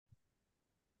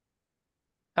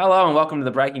Hello and welcome to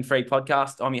the Breaking Free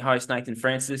podcast. I'm your host, Nathan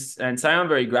Francis, and today I'm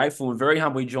very grateful and very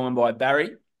humbly joined by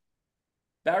Barry.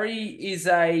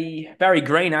 Barry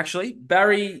Green, actually.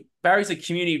 Barry's a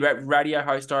community radio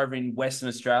host over in Western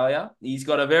Australia. He's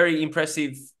got a very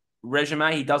impressive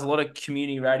resume. He does a lot of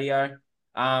community radio.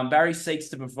 Barry seeks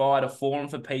to provide a forum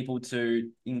for people to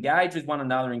engage with one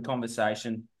another in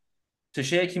conversation, to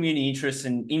share community interests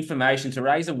and information, to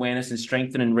raise awareness and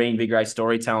strengthen and reinvigorate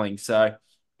storytelling. So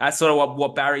that's sort of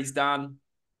what Barry's done.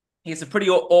 He has a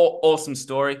pretty awesome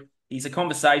story. He's a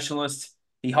conversationalist.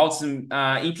 He holds some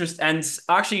interest, and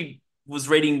I actually was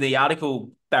reading the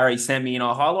article Barry sent me, and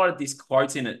I highlighted this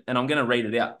quote in it, and I'm going to read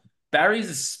it out. Barry is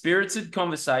a spirited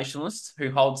conversationalist who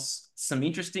holds some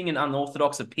interesting and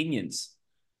unorthodox opinions.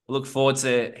 I look forward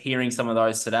to hearing some of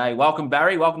those today. Welcome,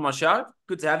 Barry. Welcome to my show.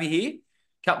 Good to have you here.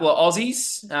 Couple of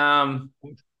Aussies.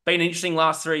 Been interesting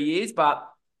last 3 years, but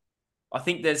I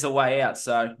think there's a way out.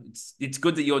 So it's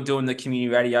good that you're doing the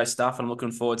community radio stuff, and I'm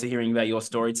looking forward to hearing about your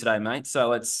story today, mate. So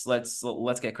let's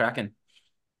get cracking.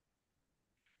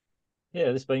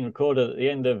 Yeah, this being recorded at the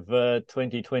end of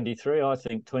 2023. I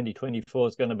think 2024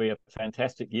 is going to be a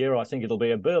fantastic year. I think it'll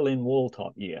be a Berlin Wall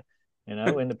type year. You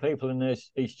know, when the people in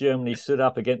East Germany stood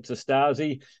up against the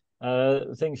Stasi,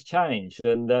 things changed.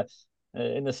 And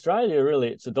in Australia, really,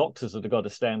 it's the doctors that have got to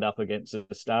stand up against the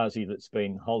Stasi that's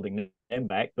been holding them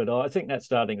back. But I think that's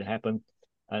starting to happen.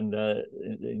 And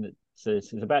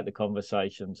it's about the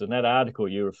conversations. And that article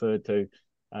you referred to,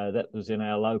 that was in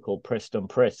our local Preston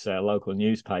Press, our local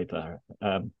newspaper.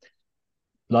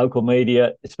 Local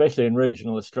media, especially in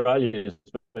regional Australia, has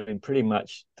been pretty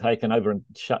much taken over and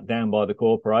shut down by the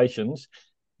corporations.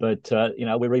 But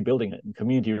we're rebuilding it. And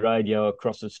community radio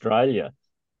across Australia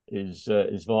is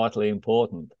vitally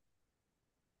important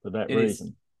for that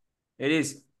reason. It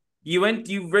is. You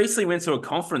recently went to a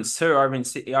conference too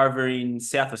over in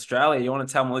South Australia. You want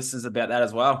to tell my listeners about that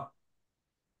as well?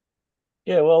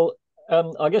 Yeah, well,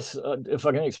 I guess if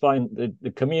I can explain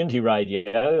the community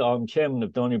radio, I'm chairman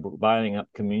of Donnybrook Baling Up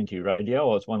Community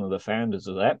Radio. I was one of the founders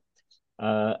of that.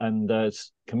 And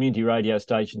community radio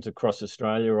stations across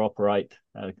Australia operate.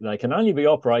 They can only be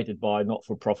operated by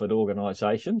not-for-profit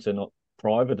organisations. They're not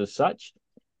private as such.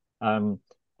 And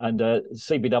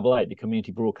CBAA, the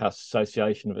Community Broadcast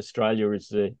Association of Australia, is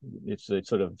the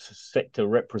sort of sector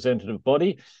representative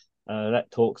body that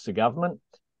talks to government.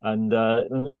 And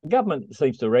the government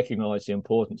seems to recognise the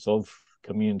importance of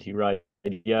community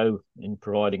radio in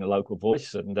providing a local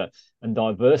voice and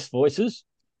diverse voices.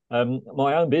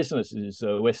 My own business is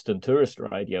Western Tourist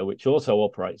Radio, which also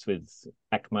operates with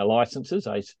ACMA licences,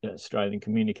 Australian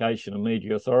Communication and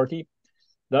Media Authority.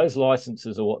 Those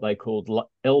licences are what they called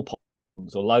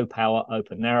LPONs, or low power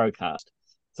open narrowcast.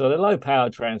 So they're low power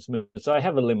transmitters. They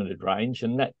have a limited range,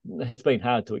 and that has been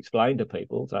hard to explain to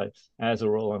people. So ours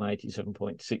are all on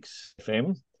 87.6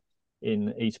 FM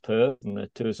in East Perth and the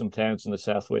tourism towns in the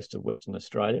southwest of Western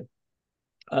Australia.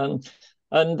 And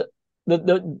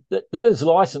those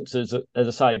licenses, as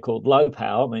I say, are called low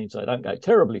power, means they don't go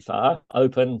terribly far.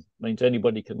 Open means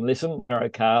anybody can listen.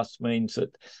 Narrowcast means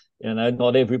that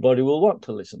not everybody will want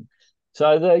to listen.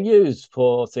 So they're used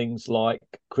for things like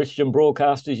Christian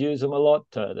broadcasters use them a lot.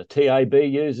 The TAB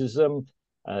uses them,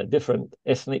 different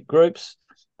ethnic groups,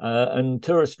 and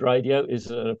tourist radio is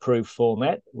an approved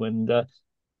format, which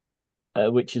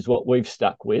is what we've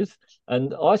stuck with.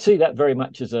 And I see that very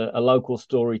much as a local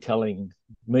storytelling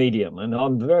medium. And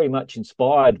I'm very much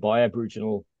inspired by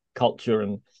Aboriginal culture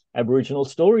and Aboriginal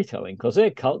storytelling, because their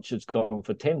culture's gone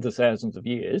for tens of thousands of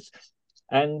years.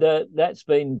 And that's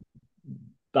been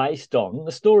based on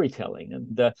the storytelling.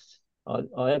 And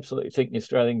I absolutely think the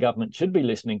Australian government should be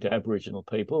listening to Aboriginal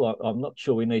people. I'm not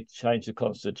sure we need to change the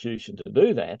constitution to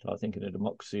do that. I think in a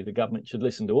democracy, the government should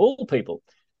listen to all people,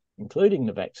 including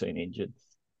the vaccine injured.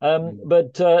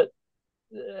 But the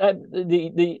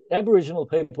Aboriginal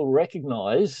people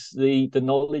recognise the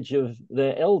knowledge of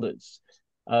their elders.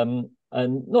 And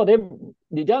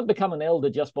you don't become an elder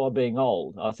just by being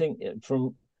old. I think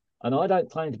and I don't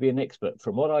claim to be an expert,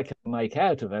 from what I can make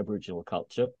out of Aboriginal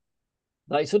culture,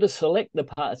 they sort of select the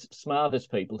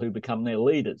smartest people who become their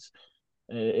leaders.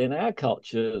 In our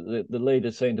culture, the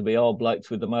leaders seem to be old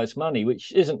blokes with the most money,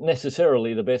 which isn't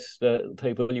necessarily the best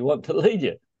people you want to lead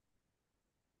you.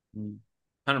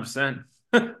 100%.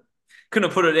 Couldn't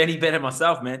have put it any better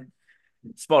myself, man.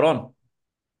 Spot on.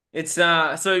 It's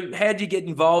so how did you get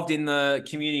involved in the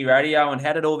community radio, and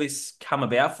how did all this come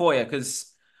about for you? Because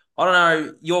I don't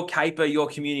know, your caper, your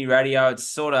community radio, it's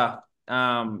sort of,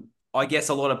 I guess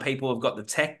a lot of people have got the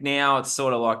tech now. It's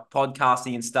sort of like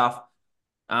podcasting and stuff.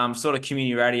 Sort of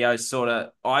community radio,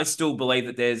 I still believe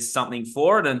that there's something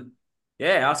for it. And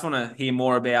Yeah, I just want to hear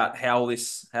more about how all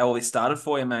this started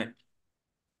for you, mate.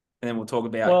 And then we'll talk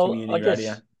about Well, I community radio.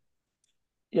 guess,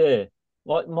 yeah.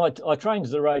 I trained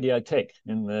as a radio tech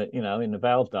in the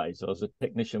valve days. I was a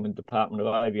technician with the Department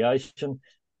of Aviation,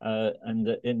 and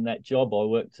in that job I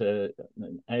worked in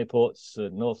airports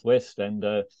northwest, and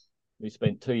we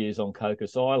spent 2 years on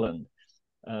Cocos Island,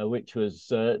 which was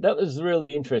that was really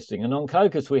interesting. And on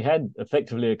Cocos we had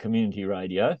effectively a community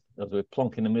radio, as we're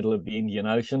plonk in the middle of the Indian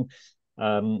Ocean.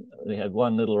 We had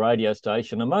one little radio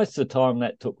station, and most of the time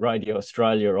that took Radio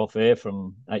Australia off air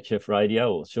from HF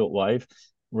radio or shortwave,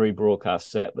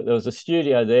 rebroadcast that. But there was a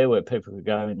studio there where people could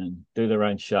go in and do their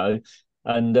own show.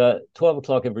 And 12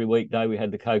 o'clock every weekday, we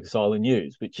had the Cocos Island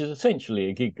News, which is essentially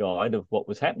a gig guide of what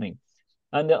was happening.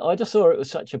 And I just saw it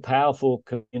was such a powerful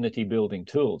community building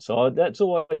tool. So that's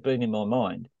always been in my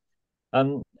mind.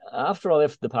 After I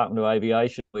left the Department of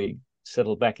Aviation, we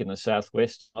settled back in the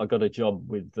Southwest. I got a job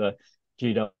with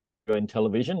GWN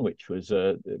Television, which was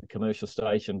a commercial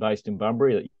station based in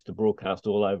Bunbury that used to broadcast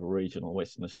all over regional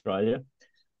Western Australia.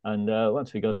 And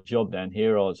once we got a job down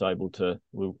here,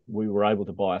 we were able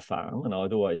to buy a farm. And my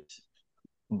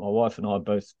wife and I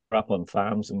both grew up on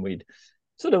farms, and we'd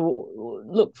sort of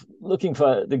looking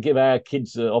to give our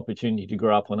kids the opportunity to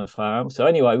grow up on a farm. So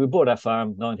anyway, we bought our farm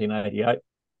in 1988,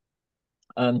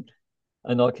 and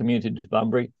I commuted to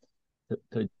Bunbury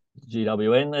to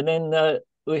GWN, and then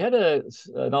we had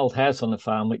an old house on the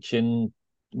farm, which in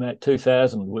about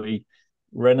 2000 we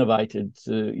renovated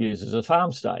to use as a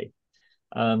farm stay.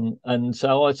 And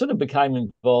so I sort of became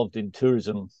involved in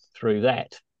tourism through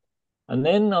that. And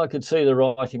then I could see the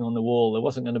writing on the wall. There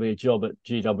wasn't going to be a job at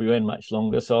GWN much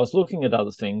longer. So I was looking at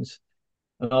other things,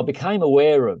 and I became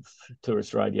aware of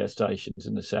tourist radio stations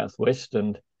in the Southwest.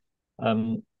 And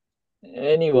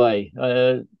anyway,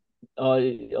 I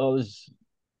was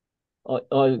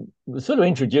sort of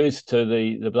introduced to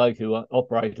the bloke who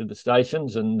operated the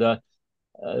stations, and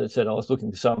said I was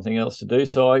looking for something else to do.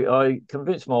 So I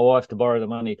convinced my wife to borrow the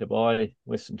money to buy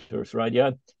Western Tourist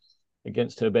Radio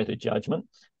against her better judgment.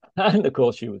 And of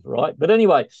course she was right. But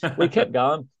anyway, we kept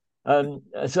going.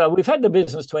 So we've had the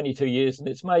business 22 years and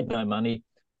it's made no money.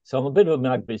 So I'm a bit of a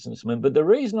mug businessman. But the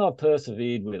reason I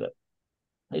persevered with it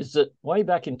is that way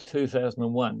back in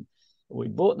 2001, we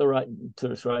bought the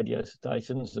tourist radio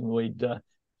stations, and we'd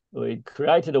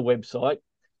created a website.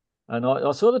 And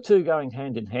I saw the two going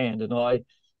hand in hand, and I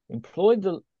employed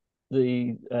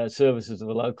the services of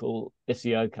a local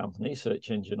SEO company, search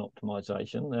engine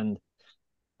optimization, and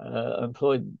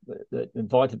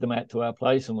invited them out to our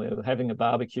place, and we were having a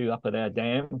barbecue up at our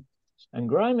dam. And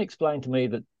Graham explained to me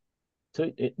that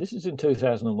this is in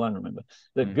 2001, remember,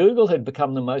 that Google had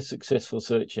become the most successful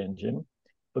search engine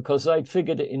because they'd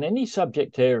figured in any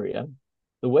subject area,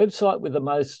 the website with the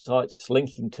most sites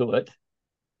linking to it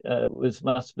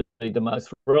must be the most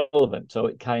relevant. So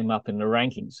it came up in the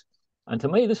rankings. And to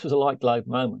me, this was a light bulb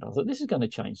moment. I thought, this is going to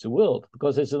change the world,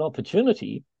 because there's an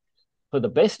opportunity for the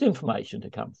best information to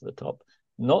come to the top,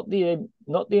 not the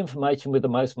information with the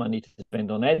most money to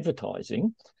spend on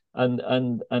advertising. And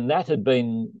that had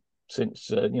been since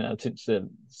the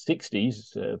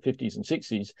 60s, 50s and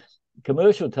 60s.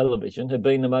 Commercial television had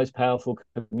been the most powerful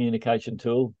communication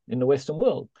tool in the Western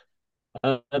world.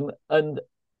 And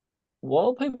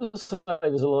while people say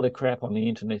there's a lot of crap on the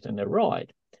internet, and they're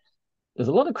right, there's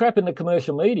a lot of crap in the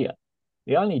commercial media.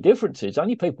 The only difference is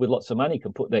only people with lots of money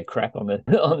can put their crap on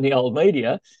the old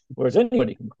media, whereas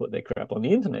anybody can put their crap on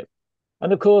the internet.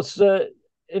 And of course,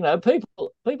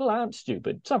 people aren't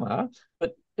stupid. Some are,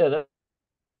 but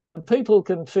people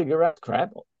can figure out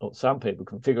crap, or some people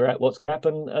can figure out what's crap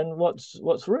and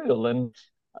what's real. And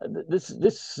this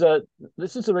is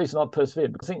the reason I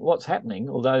persevered, because I think what's happening,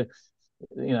 although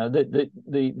the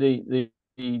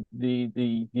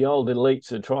old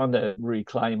elites are trying to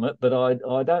reclaim it, but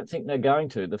I don't think they're going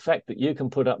to. The fact that you can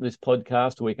put up this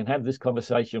podcast, we can have this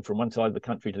conversation from one side of the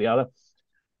country to the other.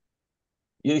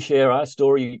 You share our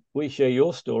story, we share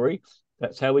your story.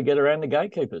 That's how we get around the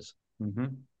gatekeepers.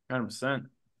 100%.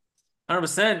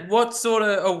 100%. What sort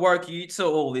of woke you to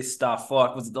all this stuff?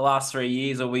 Like, was it the last 3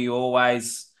 years, or were you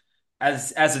always,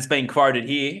 as it's been quoted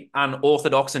here,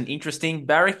 unorthodox and interesting,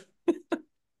 Barry?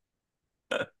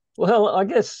 Well, I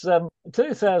guess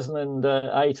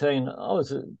 2018, I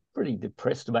was pretty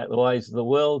depressed about the ways of the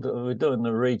world. We were doing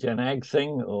the regen ag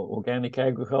thing, or organic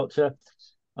agriculture.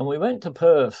 And we went to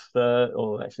Perth,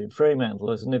 or actually Fremantle.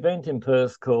 There's an event in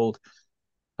Perth called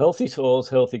Healthy Soils,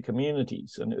 Healthy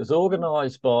Communities. And it was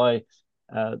organised by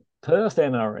Perth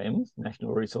NRM,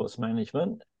 National Resource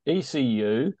Management,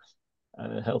 ECU,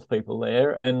 health people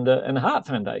there, and Heart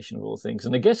Foundation, of all things.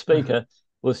 And the guest speaker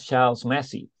was Charles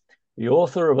Massey. the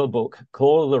author of a book,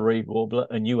 Call of the Reed Warbler,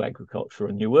 A New Agriculture,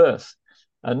 A New Earth.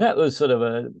 And that was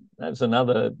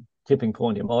another tipping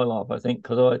point in my life, I think,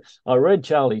 because I read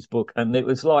Charlie's book, and it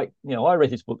was like, I read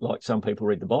his book like some people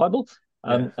read the Bible.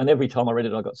 And every time I read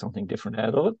it, I got something different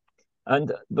out of it.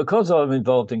 And because I'm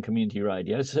involved in community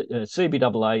radio,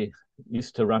 CBAA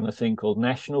used to run a thing called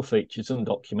National Features and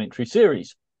Documentary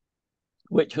Series,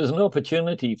 which was an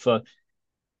opportunity for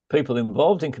people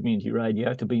involved in community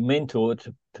radio to be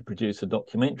mentored to produce a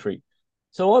documentary.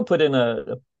 So I put in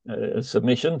a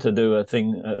submission to do a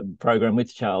program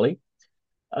with Charlie,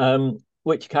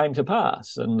 which came to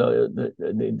pass. And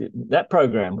that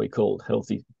program we called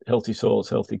Healthy Soils,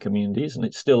 Healthy Communities, and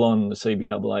it's still on the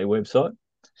CBAA website.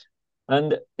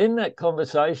 And in that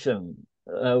conversation,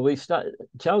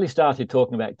 Charlie started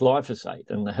talking about glyphosate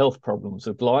and the health problems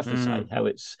of glyphosate, how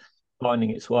it's finding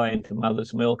its way into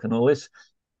mother's milk and all this.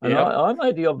 And I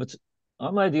made the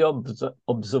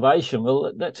observation,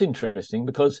 well, that's interesting,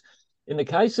 because in the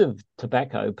case of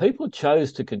tobacco, people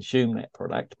chose to consume that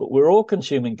product, but we're all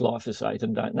consuming glyphosate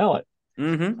and don't know it.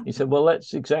 Mm-hmm. He said, well,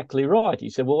 that's exactly right. He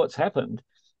said, well, what's happened?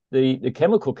 The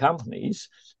chemical companies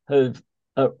are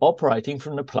operating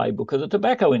from the playbook of the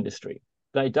tobacco industry.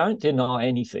 They don't deny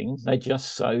anything. They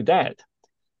just sow that.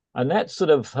 And that sort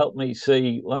of helped me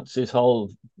see, once this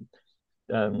whole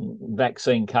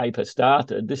vaccine caper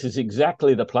started, this is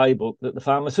exactly the playbook that the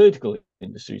pharmaceutical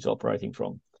industry is operating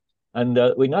from. And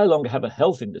we no longer have a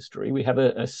health industry. We have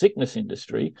a sickness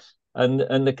industry. And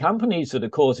the companies that are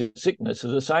causing sickness are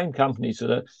the same companies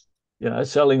that are,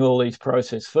 selling all these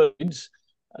processed foods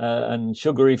and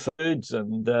sugary foods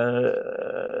and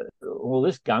all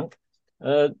this gunk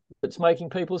that's making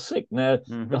people sick. Now,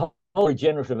 the whole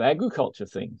regenerative agriculture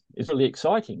thing is really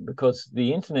exciting, because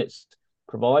the internet's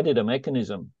provided a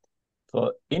mechanism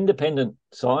for independent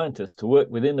scientists to work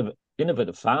with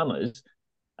innovative farmers,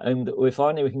 and we're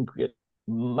finding we can get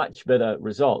much better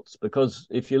results. Because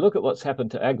if you look at what's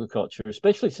happened to agriculture,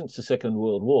 especially since the Second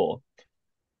World War,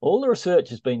 all the research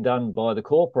has been done by the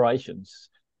corporations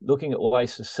looking at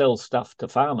ways to sell stuff to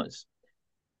farmers.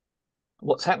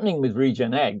 What's happening with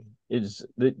Regen Ag is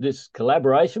this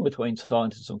collaboration between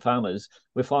scientists and farmers.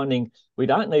 We're finding we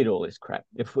don't need all this crap.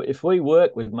 If we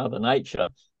work with Mother Nature,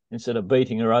 instead of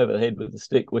beating her over the head with a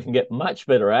stick, we can get much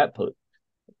better output.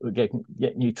 We get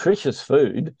nutritious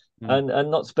food and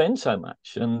not spend so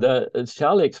much. And as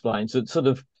Charlie explains, it's sort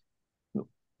of,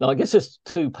 I guess there's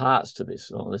two parts to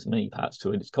this. Well, there's many parts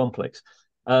to it. It's complex.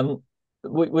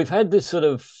 We've had this sort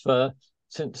of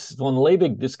since von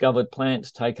Liebig discovered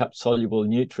plants take up soluble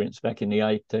nutrients back in the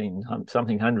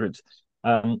 18-something hundreds.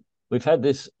 We've had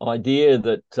this idea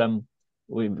that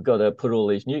we've got to put all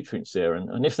these nutrients there,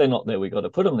 and if they're not there, we've got to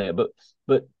put them there. But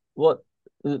what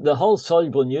the whole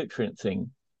soluble nutrient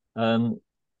thing,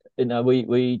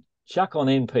 we chuck on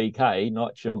NPK,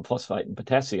 nitrogen, phosphate, and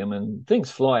potassium, and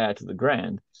things fly out of the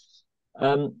ground.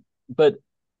 But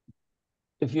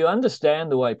if you understand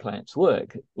the way plants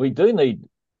work, we do need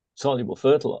soluble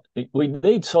fertilizer. We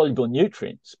need soluble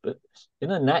nutrients, but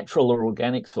in a natural or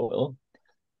organic soil,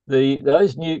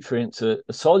 those nutrients are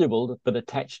soluble but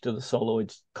attached to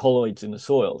the colloids in the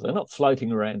soil. They're not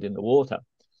floating around in the water.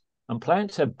 And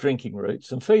plants have drinking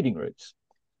roots and feeding roots.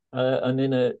 And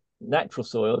in a natural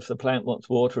soil, if the plant wants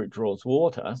water, it draws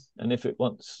water. And if it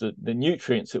wants the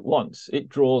nutrients it wants, it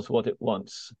draws what it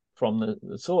wants from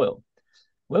the soil.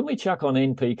 When we chuck on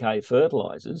NPK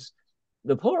fertilizers,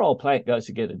 the poor old plant goes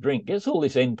to get a drink, gets all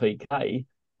this NPK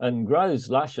and grows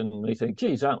lush, and we think,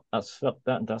 geez, aren't us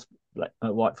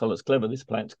white fellas clever? This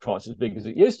plant's twice as big as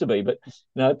it used to be. But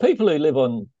people who live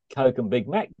on Coke and Big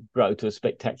Mac grow to a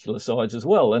spectacular size as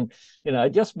well. And,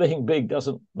 just being big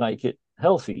doesn't make it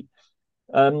healthy.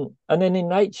 And then in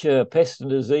nature, pests and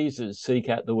diseases seek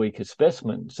out the weakest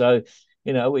specimen. So,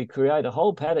 we create a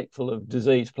whole paddock full of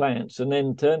diseased plants and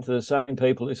then turn to the same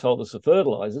people who sold us the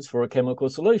fertilizers for a chemical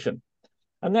solution.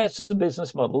 And that's the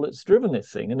business model that's driven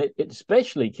this thing. And it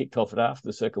especially kicked off after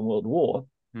the Second World War,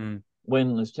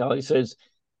 when, as Charlie says,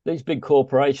 these big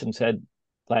corporations had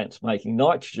plants making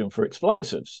nitrogen for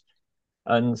explosives.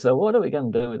 And so what are we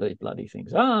going to do with these bloody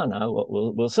things? No,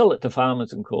 we'll sell it to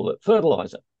farmers and call it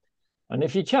fertilizer. And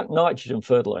if you chuck nitrogen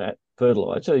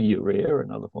fertilizer, urea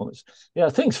and other forms,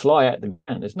 things fly out the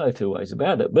ground. There's no two ways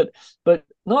about it. But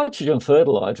nitrogen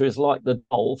fertilizer is like the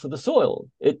dole for the soil.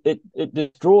 It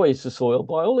destroys the soil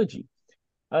biology.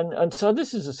 And so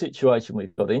this is a situation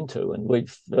we've got into, and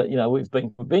we've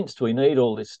been convinced we need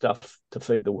all this stuff to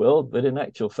feed the world, but in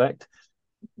actual fact,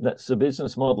 that's the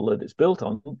business model that it's built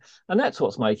on, and that's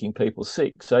what's making people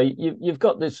sick. So you've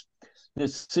got this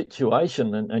this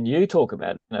situation, and you talk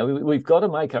about it. We've got to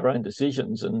make our own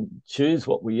decisions and choose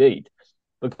what we eat,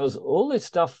 because all this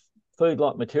stuff, food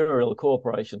like material the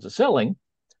corporations are selling,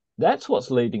 that's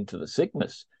what's leading to the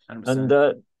sickness.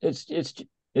 100%. And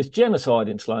it's genocide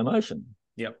in slow motion.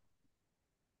 Yep.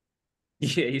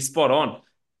 Yeah, you're spot on.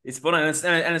 It's spot on,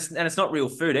 and it's not real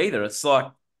food either. It's like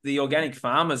the organic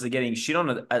farmers are getting shit on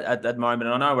it at that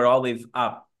moment. And I know where I live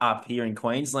up here in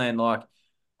Queensland, like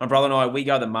my brother and I, we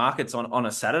go to the markets on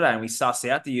a Saturday and we suss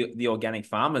out the organic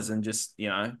farmers and just,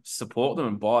 support them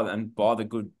and buy the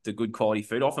good quality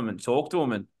food off them and talk to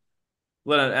them and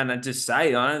just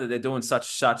say, that they're doing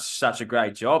such a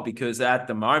great job, because at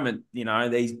the moment,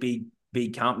 these big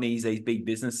companies, these big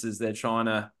businesses, they're trying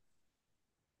to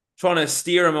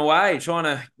steer them away, trying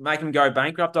to make them go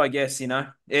bankrupt, I guess.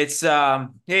 It's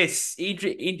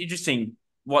interesting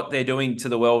what they're doing to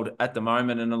the world at the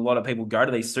moment. And a lot of people go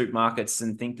to these supermarkets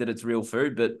and think that it's real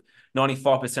food, but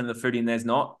 95% of the food in there's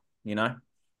not,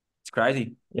 it's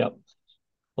crazy. Yep.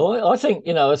 Well, I think,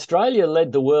 Australia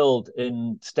led the world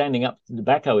in standing up to the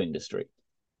tobacco industry.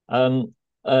 We've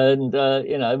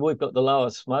got the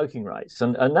lowest smoking rates,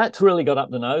 and that's really got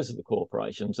up the nose of the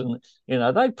corporations, and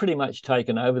they've pretty much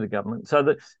taken over the government. So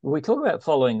that we talk about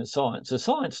following the science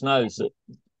knows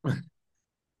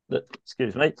that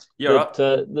excuse me,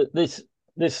 that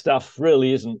this stuff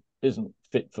really isn't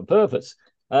fit for purpose.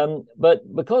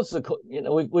 But because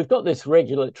we've got this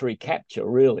regulatory capture,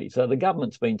 really, so the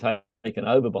government's been taken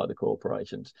over by the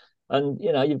corporations. And,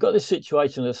 you've got this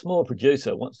situation, a small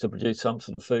producer wants to produce some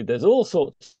sort of food. There's all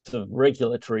sorts of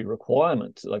regulatory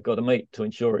requirements that they've got to meet to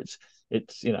ensure it's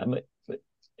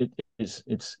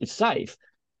safe.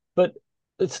 But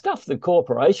the stuff the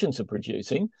corporations are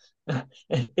producing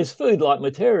is food-like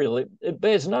material. It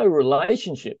bears no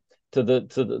relationship to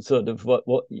the sort of what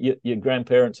your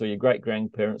grandparents or your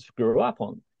great-grandparents grew up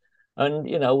on. And,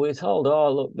 we're told,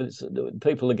 look,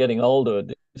 people are getting older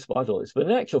despite all this. But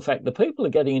in actual fact, the people are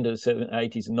getting into the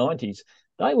 80s and 90s,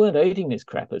 they weren't eating this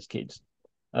crap as kids.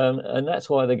 And that's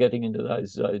why they're getting into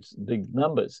those big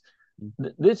numbers.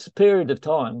 This period of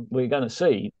time, we're going to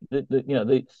see that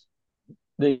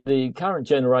the current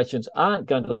generations aren't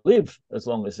going to live as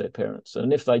long as their parents.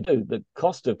 And if they do, the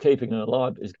cost of keeping them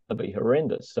alive is going to be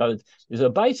horrendous. So there's a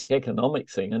basic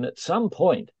economic thing. And at some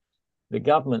point, the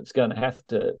government's going to have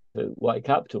to wake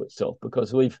up to itself,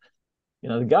 because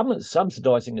the government's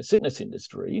subsidising the sickness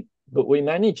industry, but we're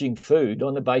managing food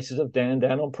on the basis of down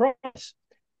on price.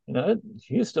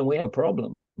 Houston, we have a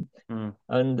problem.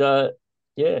 And so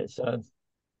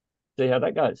see how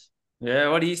that goes. Yeah,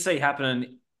 what do you see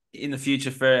happening in the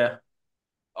future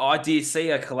do you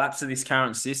see a collapse of this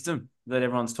current system that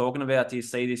everyone's talking about? Do you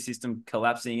see this system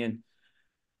collapsing and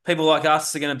people like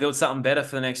us are going to build something better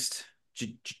for the next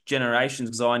generations?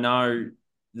 Because I know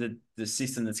that the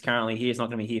system that's currently here is not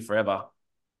going to be here forever.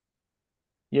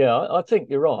 Yeah, I think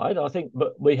you're right.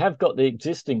 But we have got the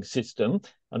existing system,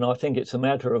 and I think it's a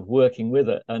matter of working with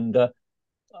it. And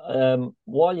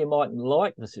while you mightn't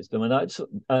like the system, and it's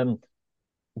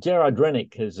Gerard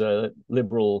Rennick is a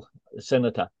Liberal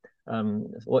senator.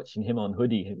 Watching him on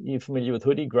Hoodie. Are you familiar with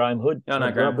Hoodie? Graham Hood? I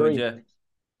know Graham Hood, yeah.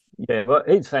 Yeah, well,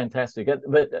 he's fantastic.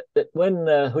 But when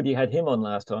Hoodie had him on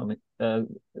last time,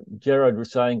 Gerard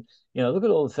was saying, look at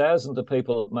all the thousands of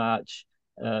people at march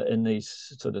in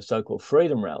these sort of so-called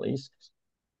freedom rallies.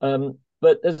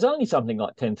 But there's only something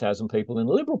like 10,000 people in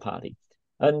the Liberal Party.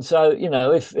 And so,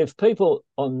 if people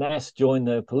en masse join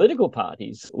the political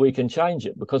parties, we can change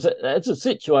it, because as the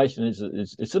situation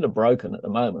is sort of broken at the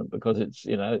moment, because it's,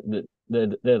 they're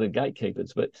the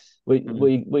gatekeepers. But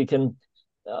we can,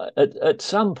 at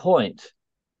some point,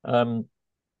 that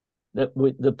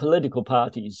the political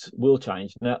parties will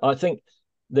change. Now, I think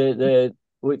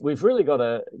we've really got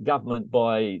a government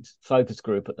by focus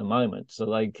group at the moment, so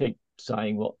they keep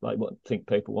saying what they think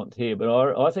people want to hear.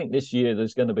 But I think this year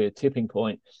there's going to be a tipping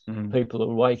point. People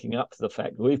are waking up to the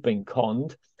fact that we've been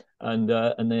conned, and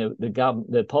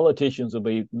the politicians will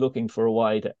be looking for a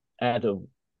way to out of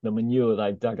the manure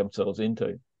they've dug themselves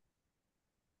into.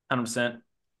 100%.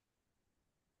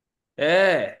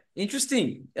 Yeah,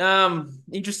 interesting.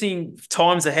 Interesting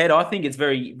times ahead. I think it's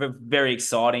very, very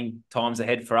exciting times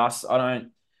ahead for us.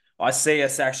 I see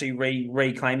us actually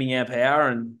reclaiming our power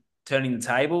and turning the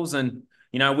tables. And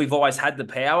we've always had the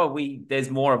power.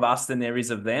 There's more of us than there is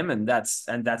of them, and that's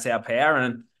our power.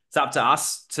 And it's up to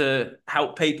us to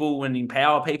help people and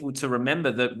empower people to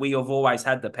remember that we have always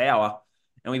had the power,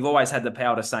 and we've always had the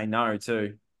power to say no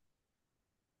too.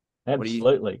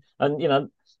 Absolutely. And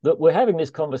that we're having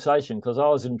this conversation because I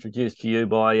was introduced to you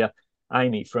by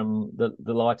Amy from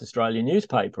the Light Australia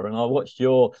newspaper, and I watched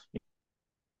your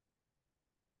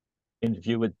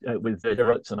interview with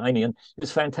Gerard Tsunami, and it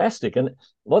was fantastic. And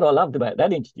what I loved about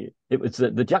that interview, it was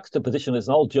the juxtaposition as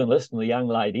an old journalist and a young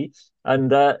lady,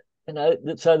 and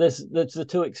so there's the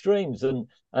two extremes,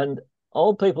 and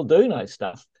old people do know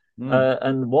stuff,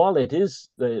 and while it is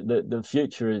the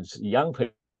future is young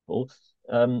people,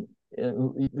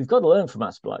 we've got to learn from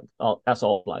us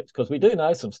old blokes, because we do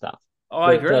know some stuff.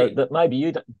 I agree. That maybe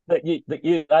you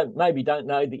maybe don't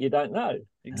know that you don't know.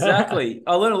 Exactly.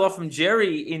 I learned a lot from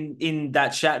Jerry in that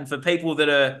chat, and for people that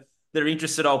are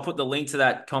interested, I'll put the link to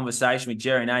that conversation with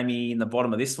Jerry and Amy in the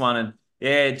bottom of this one. And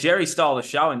yeah, Jerry stole the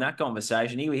show in that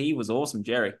conversation. He was awesome,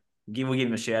 Jerry. We'll give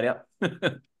him a shout out.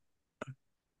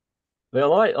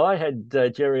 Well, I had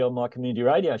Jerry on my community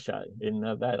radio show in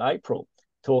about April,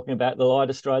 talking about the Light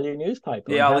Australia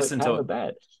newspaper. Yeah, I listened to it.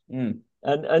 About.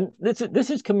 And this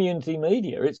is community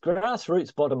media. It's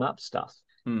grassroots, bottom up stuff.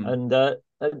 And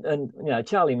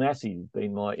Charlie Massey's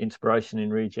been my inspiration in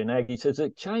Regen Ag. He says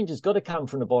that change has got to come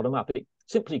from the bottom up. It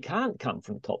simply can't come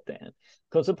from the top down,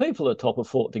 because the people at the top have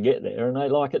fought to get there and they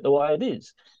like it the way it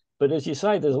is. But as you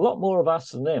say, there's a lot more of us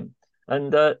than them.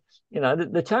 And the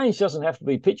change doesn't have to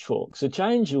be pitchforks. The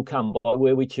change will come by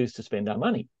where we choose to spend our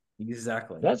money.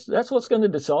 Exactly. That's what's going to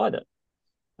decide it.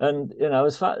 And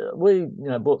as far we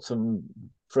bought some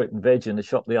fruit and veg in the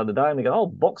shop the other day, and we got a whole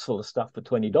box full of stuff for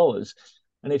 $20.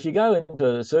 And if you go into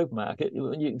the supermarket,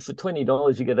 for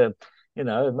 $20 you get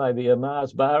maybe a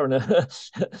Mars bar and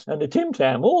a Tim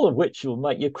Tam, all of which will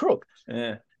make you crook.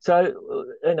 Yeah. So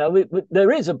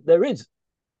there is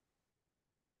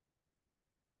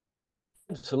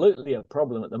absolutely a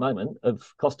problem at the moment of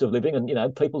cost of living,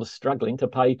 and people are struggling to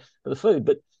pay for the food.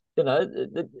 But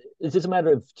it's just a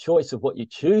matter of choice of what you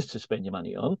choose to spend your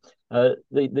money on.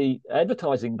 The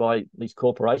advertising by these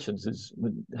corporations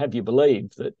would have you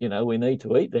believe that we need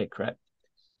to eat their crap.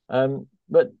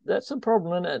 But that's a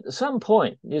problem, and at some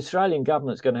point, the Australian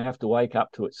government's going to have to wake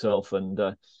up to itself, and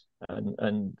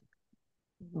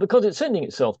because it's sending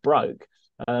itself broke.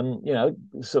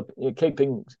 So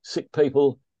keeping sick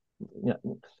people,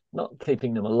 not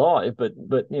keeping them alive, but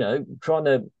trying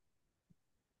to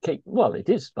it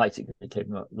is basically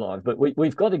keeping them alive, but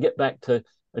we've got to get back to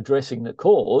addressing the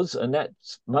cause, and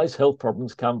that's most health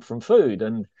problems come from food.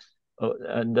 And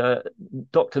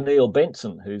Dr. Neil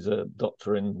Benson, who's a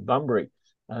doctor in Bunbury,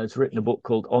 has written a book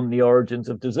called On the Origins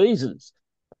of Diseases.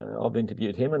 I've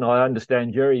interviewed him, and I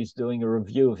understand Jerry's doing a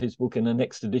review of his book in the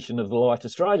next edition of the Light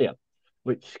Australia,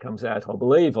 which comes out, I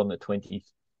believe, on the 25th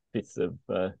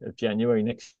of January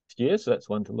next year. So that's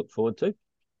one to look forward to.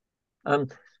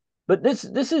 But this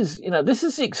is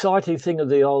the exciting thing of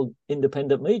the old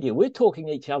independent media. We're talking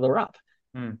each other up,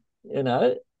 and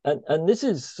this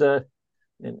is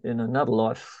in another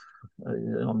life.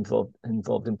 I'm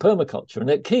involved in permaculture, and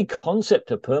the key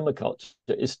concept of permaculture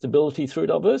is stability through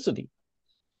diversity,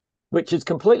 which is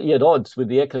completely at odds with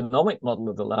the economic model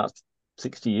of the last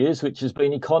 60 years, which has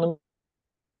been economies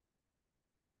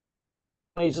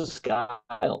of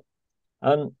scale,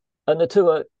 and the two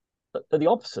are the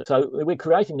opposite. So we're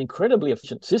creating an incredibly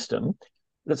efficient system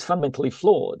that's fundamentally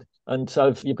flawed. And so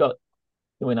if you've got,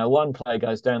 one player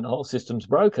goes down, the whole system's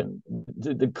broken.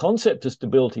 The concept of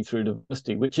stability through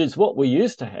diversity, which is what we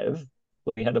used to have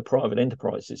when we had a private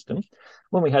enterprise system,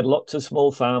 when we had lots of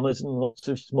small farmers and lots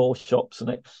of small shops,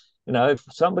 and if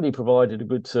somebody provided a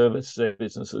good service, their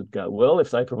business would go well.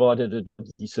 If they provided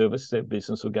a service, their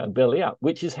business would go belly up,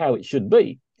 which is how it should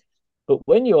be. But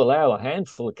when you allow a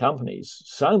handful of companies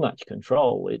so much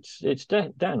control, it's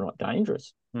downright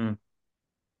dangerous. It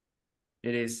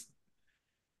is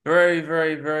very,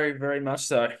 very, very, very much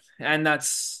so, and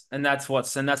that's what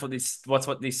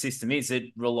this system is. It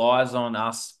relies on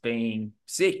us being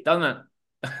sick, doesn't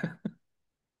it?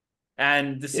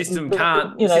 And the system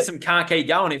can't keep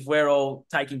going if we're all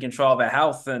taking control of our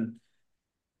health, and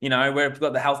we've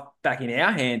got the health back in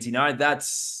our hands.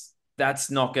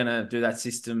 That's not going to do that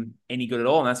system any good at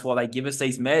all. And that's why they give us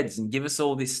these meds and give us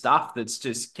all this stuff that's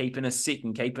just keeping us sick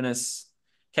and keeping us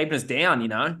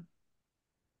down,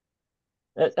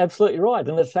 That's absolutely right.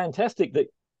 And it's fantastic that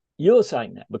you're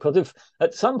saying that, because if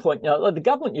at some point, the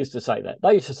government used to say that.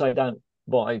 They used to say, don't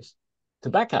buy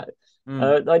tobacco.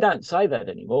 They don't say that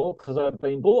anymore because they've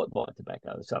been bought by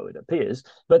tobacco, so it appears.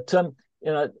 But,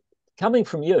 coming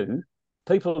from you,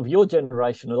 people of your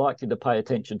generation are likely to pay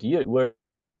attention to you, whereas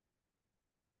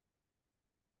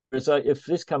if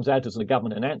this comes out as a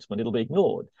government announcement, it'll be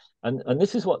ignored. And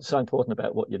this is what's so important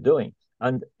about what you're doing.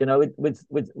 And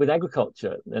with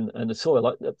agriculture and the soil,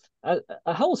 like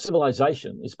a whole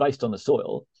civilization is based on the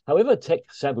soil. However tech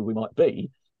savvy we might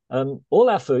be, all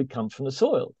our food comes from the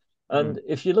soil. And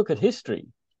if you look at history,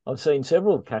 I've seen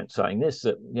several accounts saying this,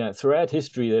 that throughout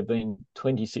history there have been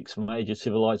 26 major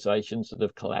civilizations that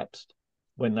have collapsed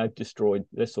when they've destroyed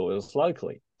their soils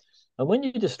locally. And when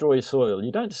you destroy soil,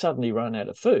 you don't suddenly run out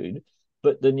of food,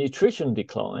 but the nutrition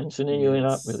declines, and then you end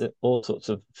up Yes. with all sorts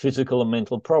of physical and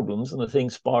mental problems, and the thing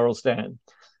spirals down.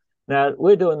 Now,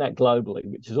 we're doing that globally,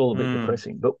 which is all a bit Mm.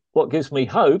 depressing. But what gives me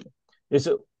hope is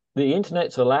that the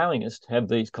internet's allowing us to have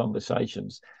these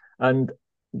conversations. And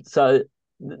so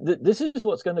this is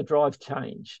what's going to drive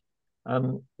change.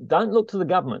 Don't look to the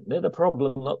government. They're the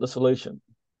problem, not the solution.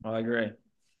 I agree.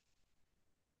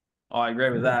 I agree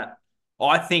with Yeah. that.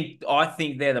 I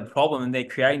think they're the problem and they're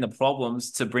creating the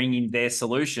problems to bring in their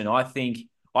solution. I think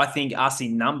us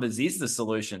in numbers is the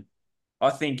solution. I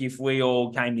think if we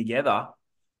all came together,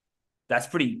 that's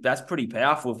pretty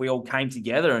powerful. If we all came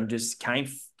together and just came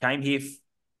here,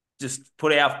 just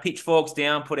put our pitchforks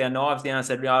down, put our knives down, and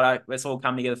said, "Right, let's all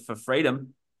come together for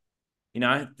freedom."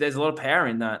 There's a lot of power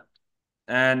in that,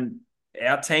 and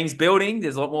our team's building.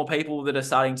 There's a lot more people that are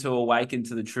starting to awaken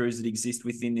to the truths that exist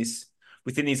within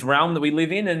this realm that we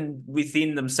live in, and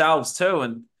within themselves too.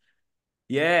 And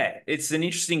yeah, it's an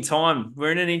interesting time.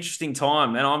 We're in an interesting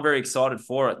time, and I'm very excited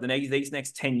for it. These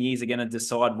next 10 years are going to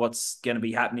decide what's going to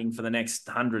be happening for the next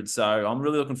 100. So I'm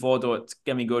really looking forward to it. It's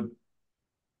going to be good.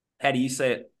 How do you see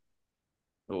it?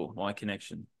 Oh, my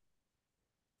connection.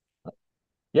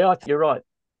 Yeah, I think you're right.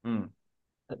 Hmm.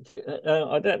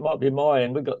 That might be my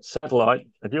end. We've got satellite.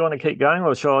 Do you want to keep going,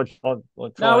 or shall I'll No,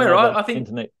 try we're right. another I think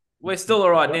internet? we're still all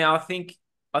right Yep. now. I think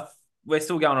we're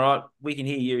still going all right. We can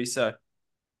hear you. So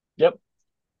Yep.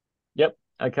 Yep.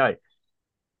 Okay.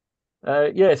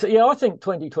 Yeah. So yeah, I think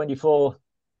 2024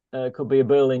 could be a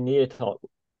Berlin year type.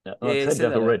 I've yeah, said say that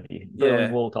that out. already. Berlin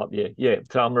Yeah, Wall type. Yeah. Yeah.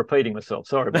 So I'm repeating myself.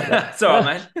 Sorry about it's all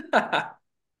that. right, man.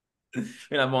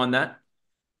 We don't mind that.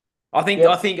 I think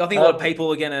I Yep. think I think a lot Um, of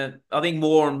people are gonna. I think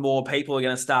more and more people are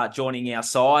gonna start joining our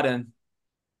side and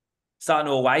starting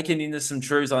to awaken into some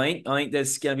truths. I think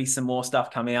there's gonna be some more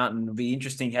stuff coming out, and it'll be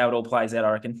interesting how it all plays out.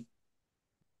 I reckon.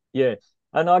 yeah.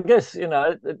 And I guess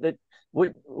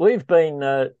we've been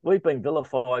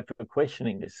vilified for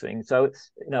questioning this thing. So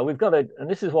it's we've got to, and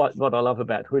this is what I love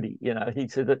about Hoodie. He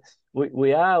said that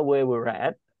we are where we're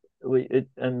at.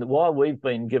 And while we've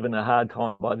been given a hard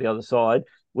time by the other side,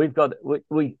 we've got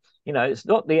it's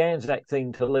not the Anzac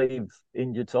thing to leave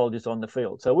injured soldiers on the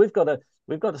field. So we've got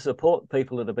to support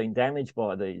people that have been damaged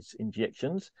by these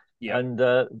injections, Yep.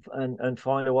 and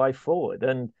find a way forward.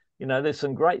 And there's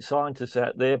some great scientists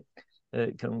out there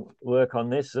can work on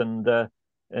this. And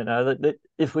that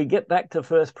if we get back to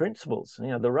first principles,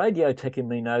 the radio tech in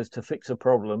me knows to fix a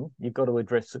problem, you've got to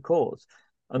address the cause.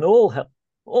 And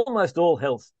almost all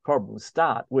health problems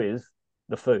start with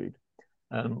the food.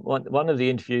 One of the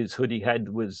interviews Hoodie had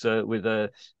was with a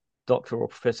Dr. or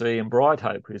Professor Ian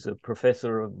Brightope, who's a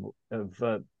professor of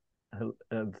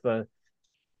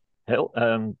health,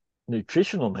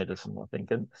 nutritional medicine, I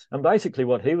think. And basically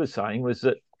what he was saying was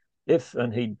that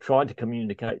and he tried to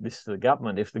communicate this to the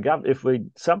government, if we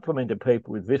supplemented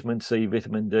people with vitamin C,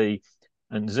 vitamin D,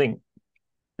 and zinc,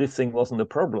 this thing wasn't a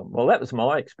problem. Well, that was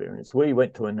my experience. We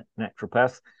went to a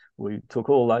naturopath. We took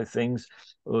all those things.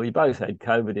 We both had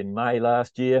COVID in May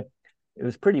last year. It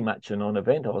was pretty much a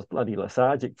non-event. I was bloody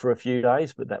lethargic for a few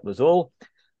days, but that was all.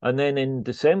 And then in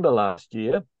December last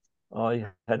year, I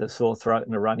had a sore throat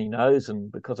and a runny nose.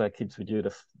 And because our kids were due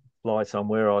to fly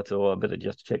somewhere, I thought, I better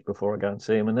just check before I go and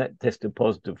see them. And that tested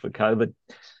positive for COVID.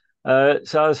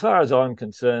 So as far as I'm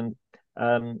concerned,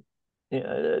 my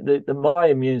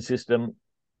immune system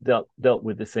dealt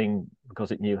with the thing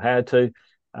because it knew how to.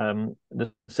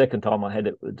 The second time I had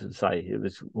it, to say, it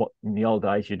was what in the old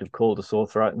days you'd have called a sore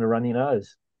throat and a runny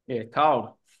nose. Yeah, cold.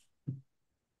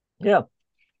 Yeah,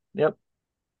 yep,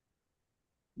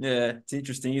 Yeah, it's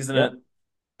interesting, isn't it?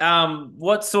 yep.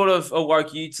 What sort of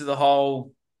awoke you to the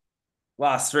whole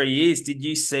last 3 years? Did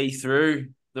you see through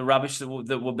the rubbish that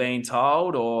were being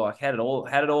told, or like, how did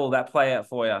all that play out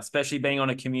for you? Especially being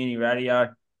on a community radio,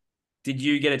 did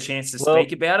you get a chance to speak Well,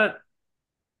 about it?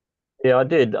 yeah, I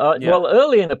did. Yeah. Well,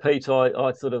 early in the piece,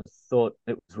 I sort of thought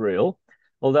it was real.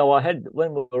 Although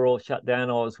when we were all shut down,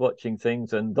 I was watching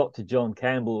things, and Dr. John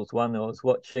Campbell was one I was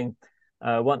watching.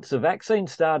 Once the vaccine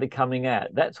started coming out,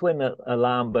 that's when the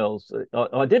alarm bells.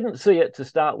 I didn't see it to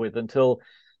start with until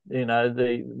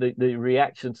the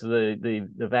reaction to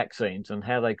the vaccines and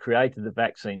how they created the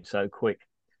vaccine so quick.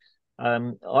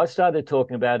 I started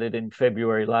talking about it in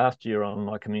February last year on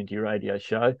my community radio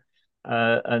show,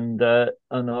 and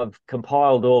I've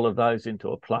compiled all of those into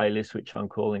a playlist which I'm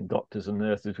calling Doctors and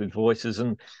Nurses with Voices,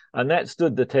 and that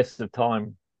stood the test of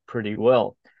time pretty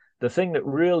well. the thing that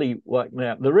really worked me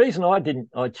out, the reason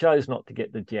I chose not to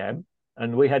get the jab,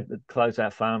 and we had to close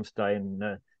our farm stay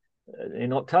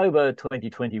in October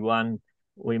 2021.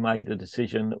 We made the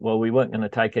decision, well, we weren't going to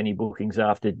take any bookings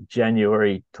after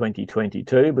January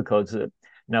 2022 because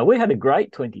now we had a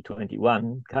great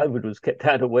 2021. COVID was kept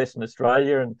out of Western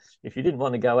Australia, and if you didn't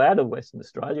want to go out of Western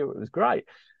Australia, it was great.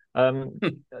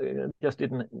 Just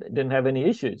didn't have any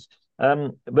issues.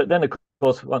 But then, of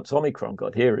course, once Omicron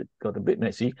got here, it got a bit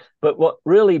messy. But what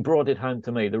really brought it home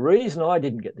to me, the reason I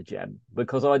didn't get the jab,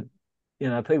 because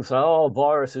people say, oh,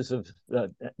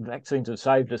 vaccines have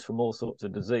saved us from all sorts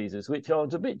of diseases, which I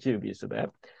was a bit dubious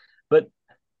about. But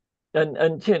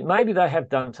and maybe they have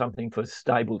done something for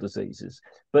stable diseases,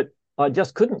 but I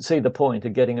just couldn't see the point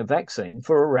of getting a vaccine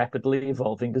for a rapidly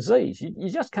evolving disease. You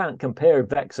just can't compare a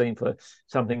vaccine for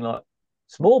something like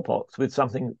smallpox with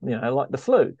something like the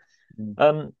flu.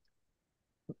 And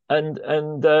then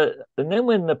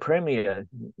when the Premier,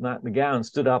 Mark McGowan,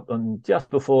 stood up and just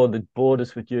before the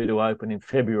borders were due to open in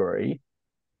February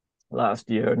last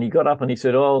year, and he got up and he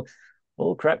said, oh,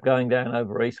 all crap going down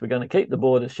over East, we're going to keep the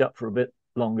borders shut for a bit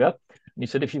longer. And he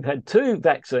said, if you've had 2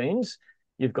 vaccines,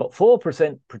 you've got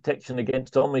 4% protection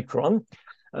against Omicron.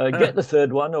 Get the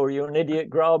 3rd one or you're an idiot,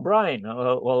 grow a brain.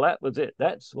 Well, that was it.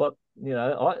 That's what,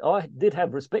 I did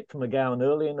have respect for McGowan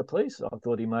early in the piece. I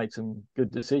thought he made some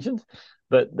good decisions,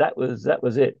 but that was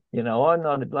it. I'm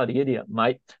not a bloody idiot,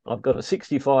 mate. I've got a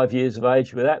 65 years of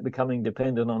age without becoming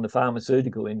dependent on the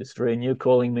pharmaceutical industry, and you're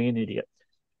calling me an idiot.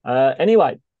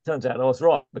 Anyway, turns out I was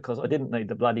right because I didn't need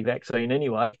the bloody vaccine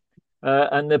anyway.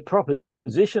 And the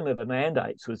proposition of the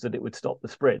mandates was that it would stop the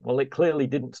spread. Well, it clearly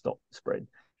didn't stop the spread.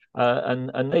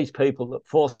 And these people that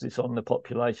force this on the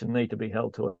population need to be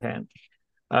held to account.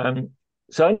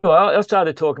 So anyway, I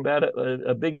started talking about it.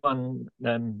 A big one,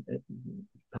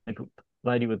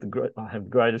 lady I have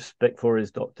great respect for,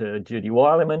 is Dr. Judy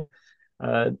Wileman.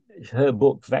 Her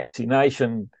book,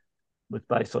 Vaccination, was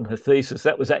based on her thesis.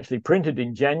 That was actually printed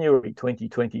in January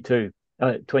 2020.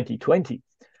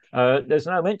 There's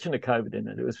no mention of COVID in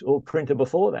it. It was all printed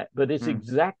before that, but it's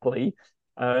exactly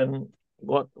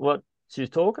what she's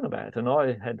talking about. And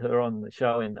I had her on the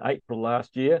show in April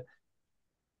last year.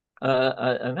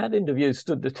 And that interview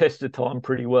stood the test of time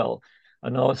pretty well.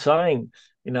 And I was saying,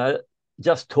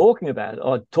 just talking about it,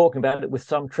 I'm talking about it with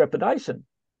some trepidation.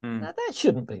 Now, that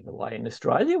shouldn't be the way in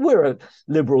Australia. We're a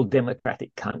liberal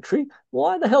democratic country.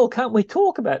 Why the hell can't we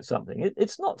talk about something?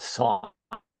 It's not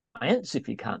science if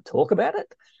you can't talk about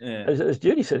it. Yeah. As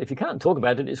Judy said, if you can't talk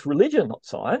about it, it's religion, not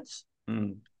science.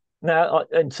 Now,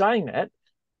 in saying that,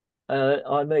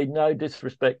 I mean no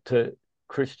disrespect to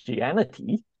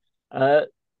Christianity,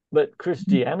 but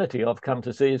Christianity I've come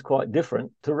to see is quite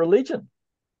different to religion.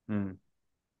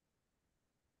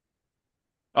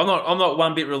 I'm not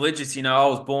one bit religious. I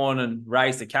was born and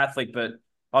raised a Catholic, but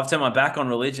I've turned my back on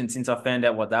religion since I found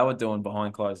out what they were doing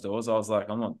behind closed doors. I was like,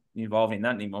 I'm not involved in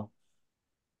that anymore.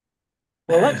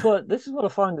 Well, this is what I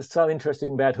find is so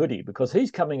interesting about Hoodie, because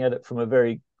he's coming at it from a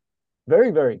very,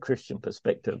 very, very Christian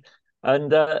perspective. And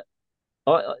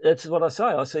that's what I say.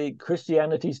 I see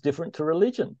Christianity is different to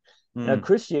religion. Now,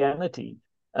 Christianity,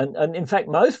 and in fact,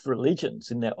 most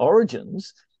religions in their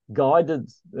origins guided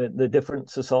the different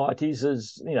societies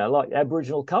as, like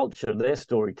Aboriginal culture. Their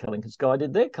storytelling has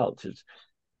guided their cultures.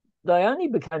 They only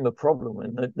became a problem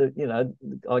when,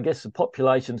 I guess the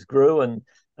populations grew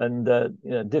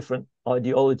and different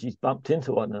ideologies bumped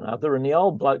into one another. And the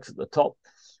old blokes at the top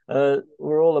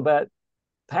were all about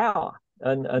power.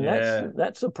 And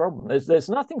that's the problem. There's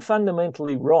nothing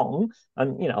fundamentally wrong.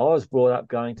 And I was brought up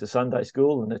going to Sunday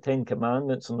school and the 10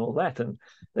 Commandments and all that, and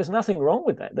there's nothing wrong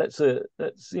with that. That's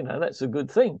a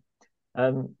good thing.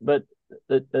 But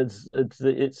it's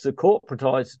the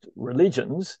corporatized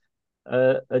religions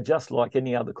are just like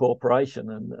any other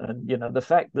corporation, and the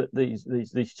fact that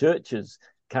these churches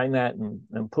came out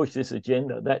and pushed this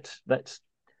agenda, that's as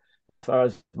far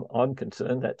as I'm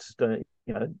concerned, that's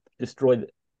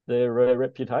destroyed their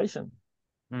reputation.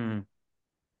 Yeah,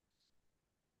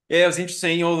 it was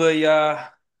interesting. All the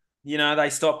they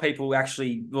stopped people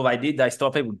actually. Well, they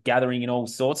stopped people gathering in all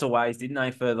sorts of ways, didn't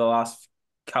they? For the last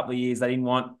couple of years, they didn't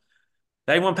want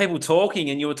people talking.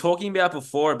 And you were talking about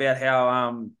before about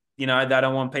how they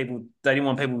didn't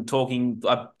want people talking,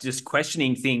 just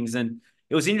questioning things. And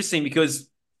it was interesting because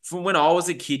from when I was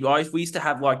a kid, we used to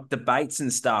have like debates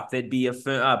and stuff. There'd be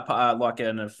like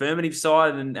an affirmative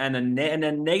side and a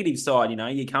negative side.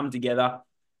 You come together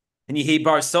and you hear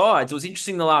both sides. It was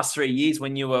interesting the last 3 years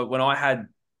when I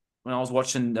was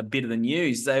watching a bit of the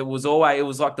news. It was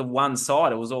like the one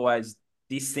side. It was always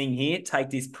this thing here,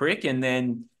 take this prick, and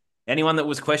then Anyone that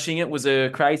was questioning it was a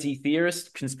crazy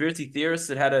theorist, conspiracy theorist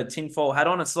that had a tinfoil hat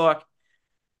on. It's like,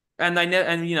 and they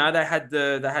had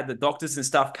the doctors and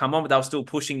stuff come on, but they were still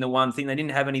pushing the one thing. They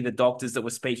didn't have any of the doctors that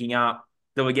were speaking up,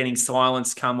 that were getting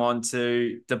silence come on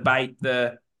to debate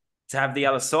to have the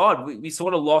other side. We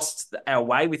sort of lost our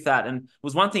way with that. And it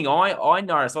was one thing I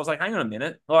noticed. I was like, hang on a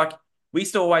minute. Like, we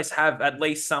used to always have at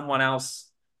least someone else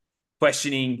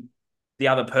questioning the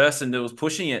other person that was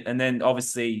pushing it. And then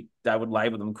obviously they would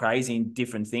label them crazy and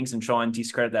different things and try and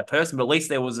discredit that person. But at least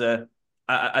there was a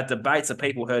debate so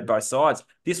people heard both sides.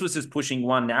 This was just pushing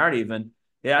one narrative. And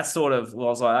yeah, that's sort of, well, I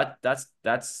was like, that's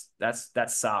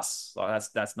sus. Like,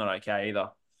 that's not okay either.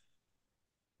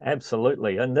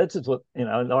 Absolutely. And that's just what,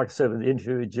 like I said with the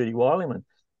interview with Judy Wileman,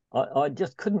 I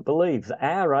just couldn't believe that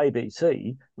our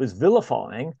ABC was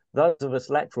vilifying those of us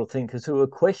lateral thinkers who were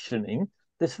questioning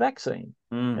this vaccine.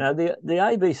 The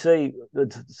ABC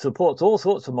that supports all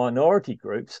sorts of minority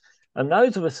groups, and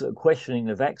those of us that are questioning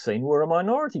the vaccine were a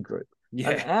minority group. And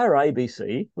Yeah. our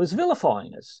ABC was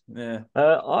vilifying us. Yeah.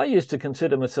 I used to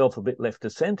consider myself a bit left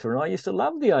of centre, and I used to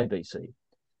love the ABC.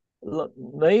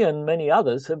 Me and many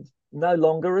others have no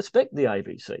longer respect the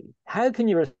ABC. How can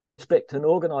you respect an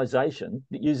organisation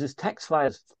that uses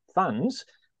taxpayers' funds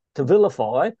to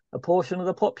vilify a portion of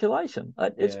the population?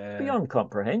 It's Yeah. beyond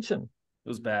comprehension. It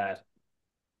was bad.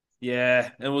 Yeah,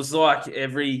 it was like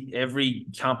every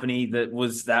company that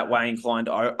was that way inclined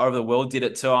over the world did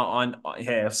it too.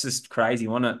 Yeah, it's just crazy,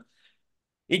 wasn't it?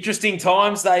 Interesting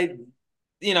times.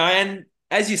 And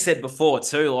as you said before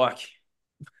too, like,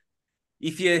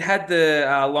 if you had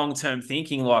the long term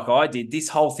thinking like I did, this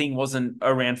whole thing wasn't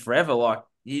around forever. Like,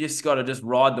 you just got to just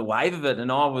ride the wave of it.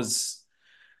 And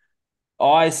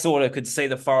I sort of could see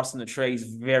the forest and the trees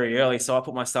very early. So I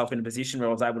put myself in a position where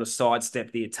I was able to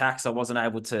sidestep the attacks. I wasn't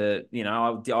able to,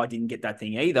 I didn't get that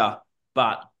thing either.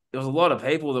 But there was a lot of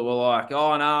people that were like,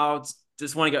 oh, no,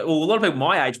 just want to go. Well, a lot of people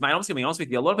my age, mate, I'm just going to be honest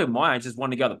with you. A lot of people my age just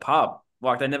want to go to the pub.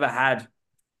 Like, they never had,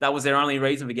 that was their only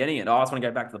reason for getting it. Oh, I just want to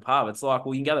go back to the pub. It's like,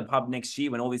 well, you can go to the pub next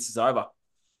year when all this is over.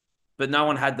 But no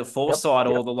one had the Yep, foresight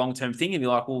or yep. the long term thinking. Be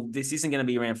like, well, this isn't going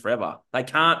to be around forever. They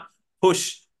can't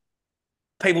push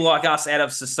people like us out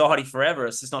of society forever.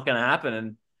 It's just not going to happen.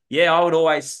 And yeah, I would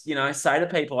always, say to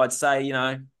people, I'd say,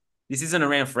 this isn't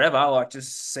around forever. Like,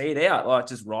 just see it out. Like,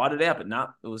 just ride it out. But no,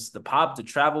 it was the pub, to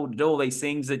travel, to do all these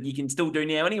things that you can still do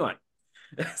now anyway.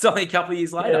 It's only a couple of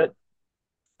years Yeah. later.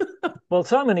 Well,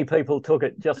 so many people took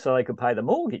it just so they could pay the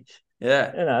mortgage,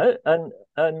 Yeah. and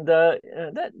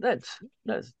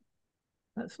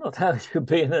that's not how it should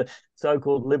be in a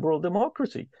so-called liberal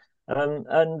democracy. And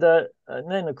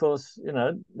then, of course,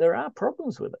 there are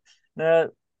problems with it. Now,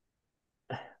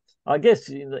 I guess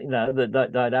that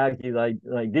they'd argue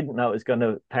they didn't know it was going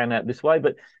to pan out this way,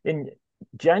 but in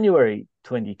January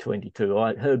 2022,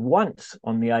 I heard once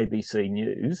on the ABC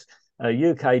News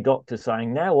a UK doctor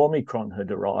saying now Omicron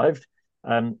had arrived.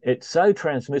 It's so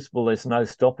transmissible, there's no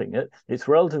stopping it. It's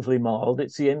relatively mild.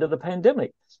 It's the end of the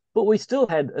pandemic. But we still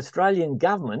had Australian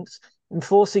governments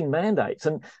enforcing mandates,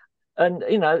 and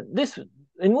this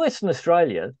in Western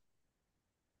Australia,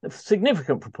 a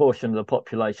significant proportion of the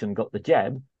population got the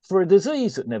jab for a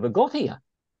disease that never got here.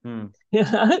 Hmm. You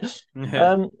know,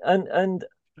 Yeah.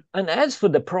 and as for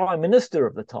the prime minister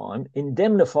of the time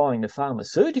indemnifying the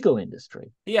pharmaceutical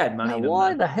industry, He had money, didn't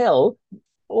why they?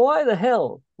 the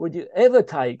hell, would you ever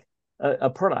take a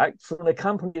product from a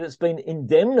company that's been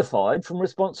indemnified from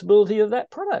responsibility of that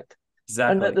product?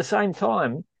 And at Exactly. the same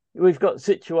time, we've got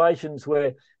situations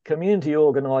where community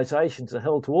organisations are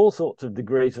held to all sorts of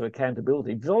degrees of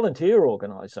accountability, volunteer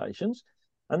organisations,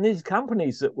 and these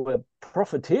companies that were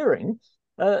profiteering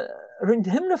are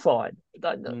indemnified.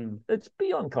 Mm. It's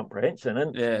beyond comprehension,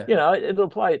 and Yeah. it'll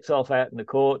play itself out in the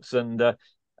courts, and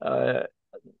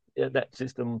yeah, that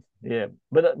system, yeah.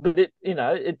 But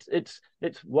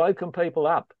it's woken people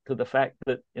up to the fact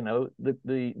that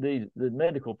the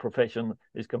medical profession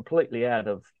is completely out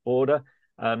of order.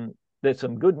 There's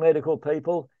some good medical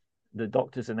people, the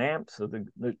doctors and amps,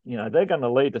 they're going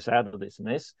to lead us out of this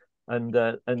mess. And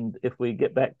if we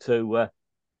get back to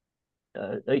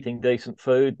eating decent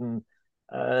food, and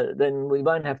then we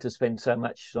won't have to spend so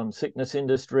much on sickness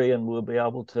industry, and we'll be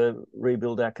able to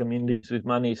rebuild our communities with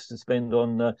money to spend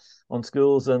on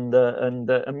schools and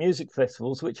music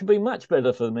festivals, which would be much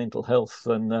better for mental health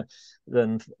than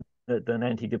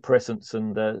antidepressants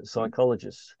and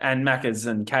psychologists. And Macca's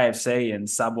and KFC and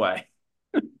Subway.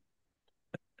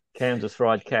 Kansas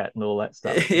fried cat and all that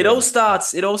stuff. It all Yeah.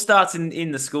 starts. It all starts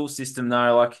in the school system,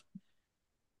 though. Like,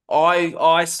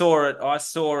 I saw it. I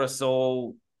saw us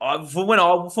all.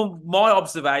 From my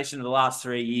observation of the last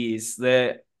 3 years,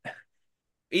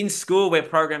 in school, we're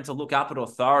programmed to look up at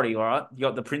authority, all right? You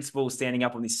got the principal standing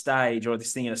up on this stage or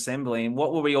this thing in assembly. And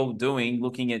what were we all doing?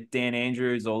 Looking at Dan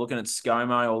Andrews or looking at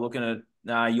ScoMo or looking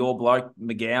at your bloke,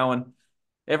 McGowan.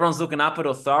 Everyone's looking up at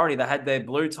authority. They had their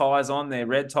blue ties on, their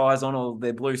red ties on, or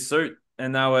their blue suit.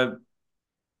 And they were,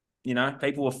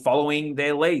 people were following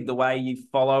their lead the way you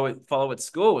follow at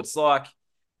school. It's like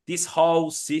this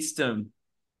whole system.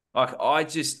 Like I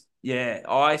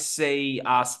see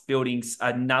us building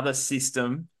another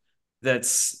system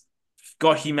that's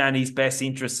got humanity's best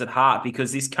interests at heart,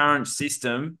 because this current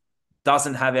system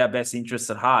doesn't have our best interests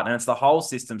at heart. And it's the whole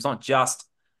system. It's not just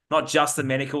the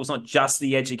medical, it's not just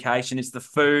the education, it's the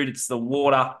food, it's the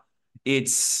water,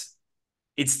 it's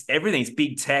everything. It's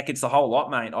big tech, it's the whole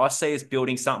lot, mate. I see us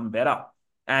building something better.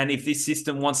 And if this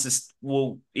system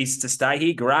is to stay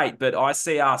here, great. But I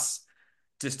see us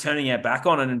just turning our back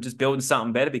on it and just building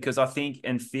something better, because I think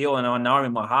and feel, and I know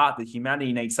in my heart, that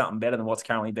humanity needs something better than what's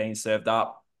currently being served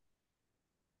up.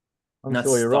 I'm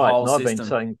sure you're right. And I've been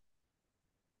saying,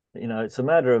 it's a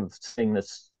matter of seeing the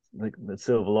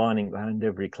silver lining behind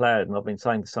every cloud. And I've been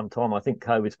saying for some time, I think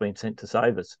COVID's been sent to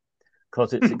save us,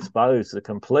 because it's exposed the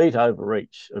complete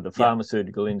overreach of the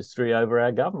pharmaceutical industry over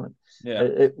our government. Yeah.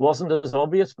 It wasn't as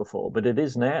obvious before, but it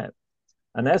is now.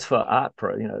 And as for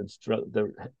AHPRA,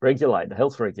 the regulator,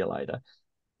 health regulator,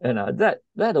 that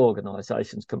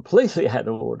organisation's completely out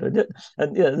of order.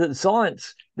 And the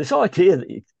science, this idea that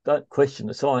you don't question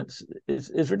the science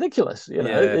is ridiculous.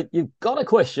 You've got to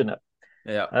question it.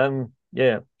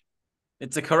 Yeah.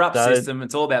 It's a corrupt system.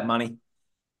 It's all about money.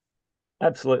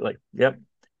 Absolutely. Yep.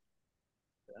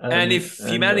 And if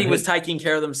humanity was taking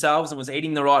care of themselves and was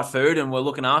eating the right food and were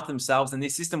looking after themselves, then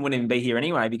this system wouldn't even be here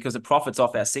anyway, because it profits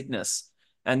off our sickness.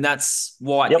 And that's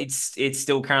why it's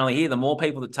still currently here. The more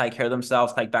people that take care of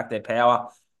themselves, take back their power,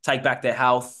 take back their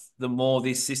health, the more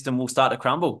this system will start to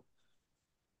crumble.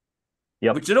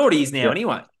 Yep. Which it already is now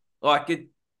anyway. Like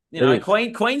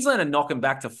Queensland are knocking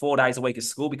back to 4 days a week of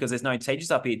school because there's no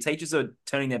teachers up here. Teachers are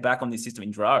turning their back on this system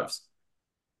in droves.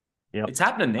 Yeah, it's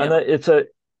happening now. And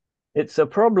it's a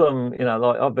problem,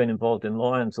 like I've been involved in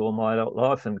Lions all my adult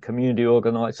life and community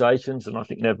organisations, and I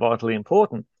think they're vitally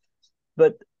important.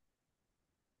 But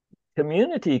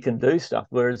community can do stuff,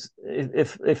 whereas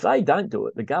if they don't do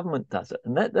it, the government does it,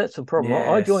 and that's a problem. Yes.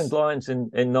 I joined Lions in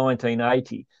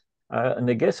 1980, and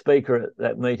the guest speaker at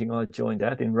that meeting I joined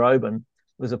at in Roban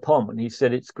was a POM, and he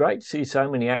said it's great to see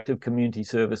so many active community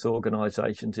service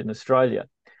organisations in Australia.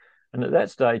 And at that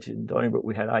stage in Donnybrook,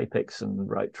 we had Apex and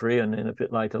Rotary, and then a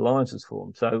bit later Lions was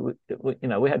formed. So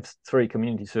we had 3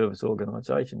 community service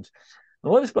organisations.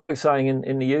 And what this bloke was saying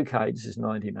in the UK, this is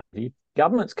 1980,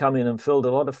 government's come in and filled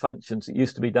a lot of functions that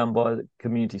used to be done by the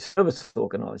community service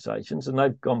organisations, and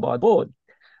they've gone by board.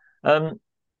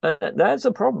 That's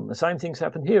a problem. The same thing's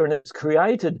happened here, and it's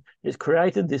created this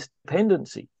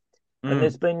dependency. And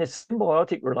there's been this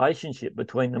symbiotic relationship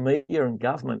between the media and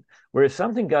government, where if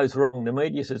something goes wrong, the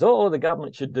media says, oh, the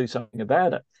government should do something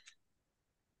about it.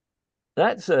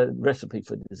 That's a recipe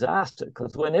for disaster,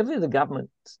 because whenever the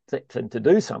government steps in to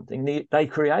do something, they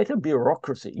create a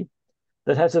bureaucracy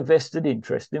that has a vested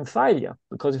interest in failure,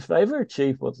 because if they ever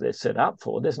achieve what they're set up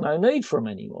for, there's no need for them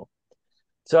anymore.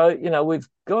 So, we've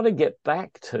got to get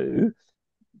back to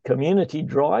community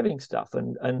driving stuff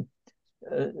and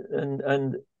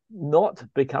not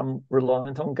become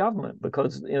reliant on government,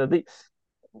 because the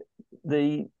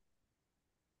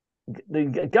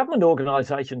government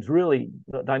organisations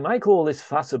they make all this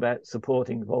fuss about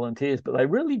supporting volunteers, but they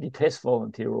really detest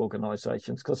volunteer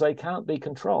organisations because they can't be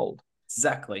controlled.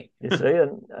 Exactly. You see,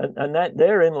 and that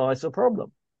therein lies the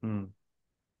problem.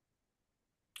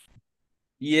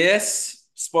 Yes,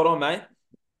 spot on, mate.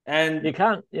 And you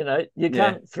can't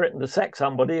threaten to sack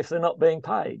somebody if they're not being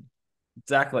paid.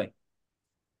 Exactly.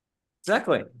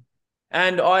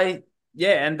 And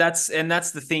that's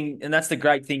the thing, and that's the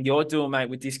great thing you're doing, mate,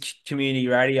 with this community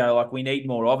radio. Like, we need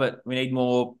more of it. We need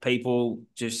more people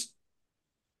just,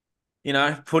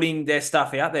 putting their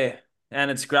stuff out there. And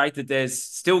it's great that there's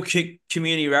still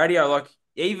community radio. Like,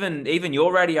 even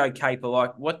your radio caper,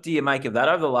 like, what do you make of that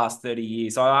over the last 30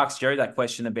 years? I asked Jerry that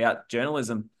question about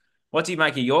journalism. What do you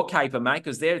make of your caper, mate?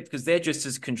 Because they're just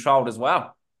as controlled as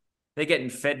well. They're getting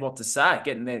fed what to say,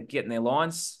 getting their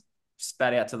lines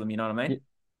spat out to them. You know what I mean?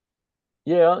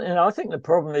 Yeah, and I think the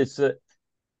problem is that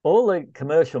all the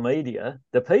commercial media,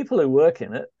 the people who work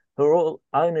in it, who are all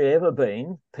only ever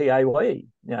been PAYE.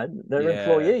 They're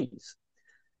employees.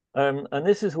 And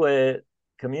this is where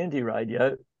community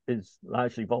radio is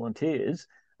largely volunteers.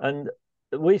 And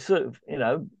we sort of,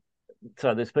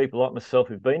 so there's people like myself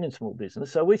who've been in small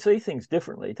business. So we see things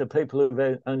differently to people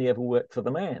who've only ever worked for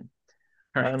the man.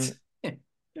 Right.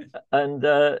 And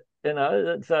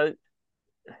so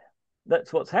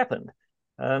that's what's happened.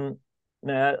 Um,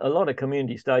 Now, a lot of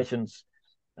community stations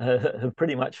have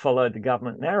pretty much followed the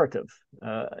government narrative,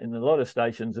 and a lot of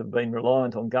stations have been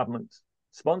reliant on government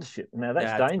sponsorship. Now, that's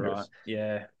That's right. dangerous.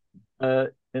 Yeah.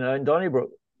 In Donnybrook,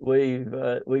 we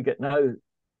get no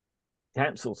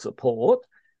council support.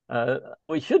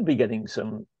 We should be getting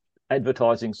some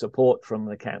advertising support from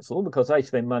the council because they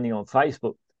spend money on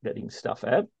Facebook getting stuff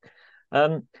out.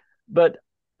 But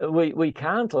we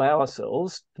can't allow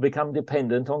ourselves to become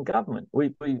dependent on government.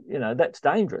 We that's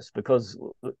dangerous because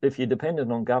if you're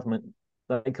dependent on government,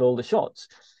 they call the shots.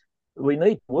 We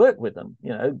need to work with them.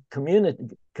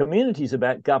 Communities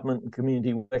about government and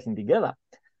community working together.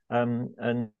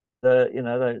 And they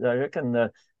reckon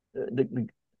the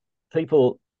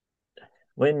people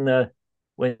when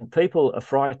people are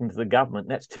frightened of the government,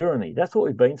 that's tyranny. That's what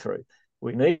we've been through.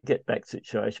 We need to get back to a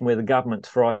situation where the government's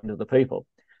frightened of the people.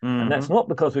 And that's not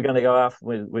because we're going to go after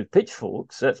with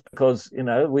pitchforks. That's because,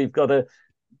 we've got to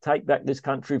take back this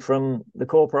country from the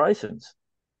corporations.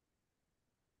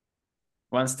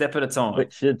 One step at a time.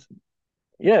 Which is,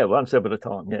 yeah, one step at a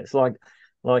time. Yeah, it's like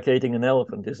eating an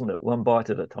elephant, isn't it? One bite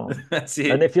at a time. That's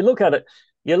it. And if you look at it,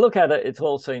 it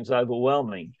all seems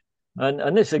overwhelming.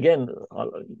 And this again,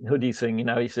 Hoodie thing,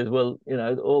 he says, well,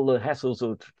 all the hassles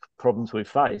or problems we've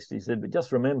faced, he said, but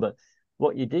just remember,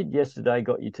 what you did yesterday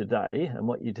got you today, and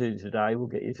what you do today will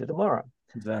get you to tomorrow.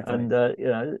 Exactly. And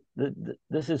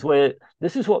this is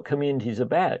what community is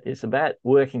about. It's about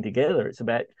working together. It's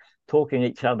about talking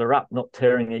each other up, not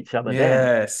tearing each other down.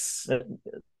 Yes.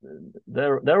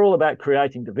 They're all about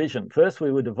creating division. First,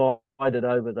 we were divided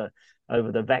over the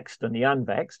vaxxed and the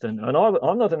unvaxxed, and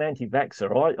I'm not an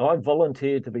anti-vaxxer. I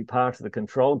volunteered to be part of the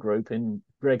control group in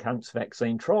Greg Hunt's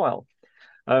vaccine trial.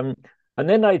 And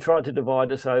then they tried to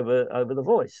divide us over the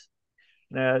voice.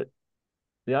 Now,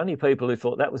 the only people who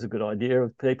thought that was a good idea are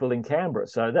people in Canberra.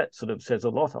 So that sort of says a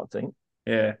lot, I think.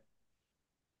 Yeah.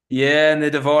 Yeah, and they're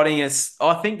dividing us.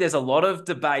 I think there's a lot of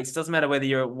debates. Doesn't matter whether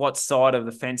you're what side of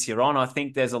the fence you're on. I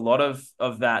think there's a lot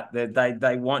of that.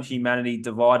 They want humanity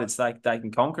divided so they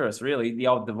can conquer us, really. The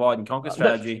old divide and conquer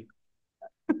strategy.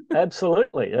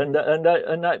 Absolutely.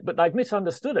 But they've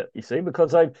misunderstood it, you see,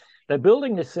 because they're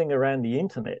building this thing around the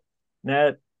internet.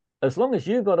 Now, as long as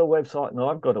you've got a website and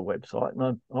I've got a website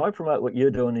and I promote what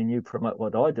you're doing and you promote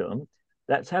what I do,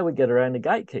 that's how we get around the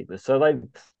gatekeepers. So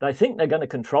they think they're going to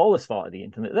control us via the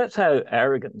internet. That's how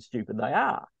arrogant and stupid they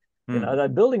are. They're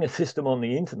building a system on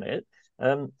the internet.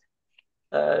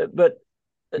 But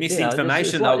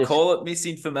misinformation, they'll call it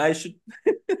misinformation.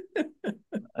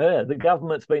 The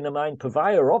government's been the main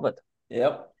purveyor of it.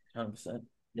 Yep, 100%.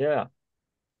 Yeah.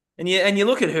 And you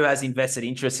look at who has invested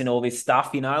interest in all this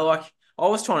stuff, like I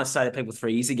was trying to say to people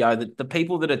 3 years ago that the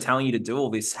people that are telling you to do all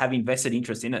this have invested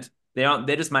interest in it.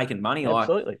 They're just making money.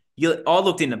 Absolutely. I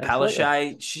looked into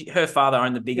Palaszczuk. Her father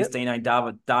owned the biggest DNA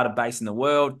database in the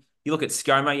world. You look at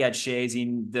ScoMo, he had shares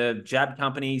in the jab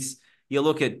companies. You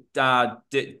look at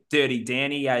Dirty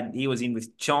Danny, he was in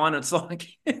with China. It's like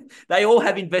they all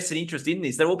have invested interest in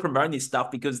this. They're all promoting this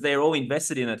stuff because they're all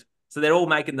invested in it. So they're all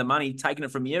making the money, taking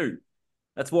it from you.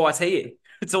 That's why it's here.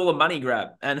 It's all a money grab.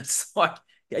 And it's like,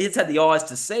 you just had the eyes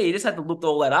to see. You just had to look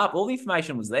all that up. All the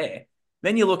information was there.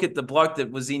 Then you look at the bloke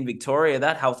that was in Victoria,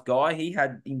 that health guy. He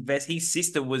had his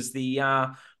sister was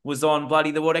was on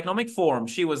bloody the World Economic Forum.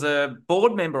 She was a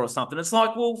board member or something. It's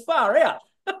like, well, far out.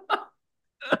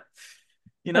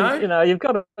 You've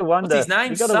got to wonder. What's his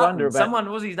name? You've got to wonder about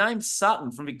someone. Was his name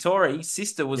Sutton from Victoria? His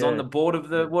sister was on the board of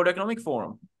the World Economic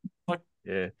Forum. Like,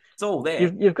 it's all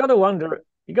there. You've got to wonder.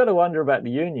 You've got to wonder about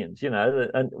the unions,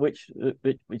 and which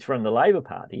run the Labor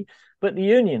Party, but the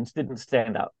unions didn't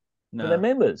stand up for their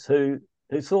members who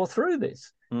saw through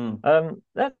this.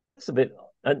 That's a bit,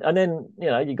 and then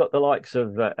you got the likes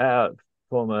of our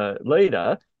former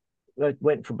leader that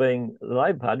went from being the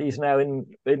Labor Party. He's now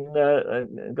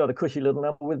got a cushy little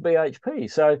number with BHP.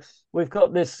 So we've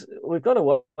got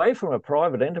away from a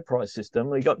private enterprise system.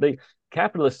 We've got the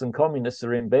capitalists and communists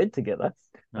are in bed together.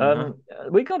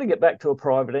 We've got to get back to a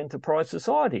private enterprise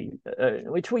society,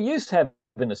 which we used to have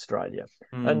in Australia.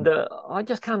 And I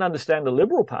just can't understand the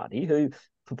Liberal Party, who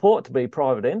purport to be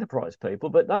private enterprise people,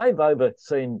 but they've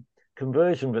overseen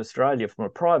conversion of Australia from a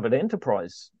private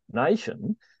enterprise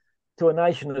nation to a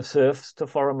nation of serfs to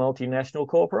foreign multinational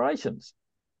corporations.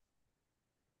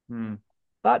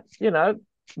 But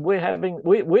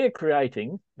we're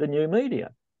creating the new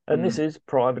media, and this is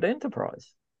private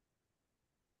enterprise.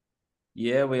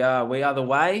 Yeah, we are. We are the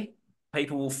way.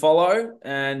 People will follow,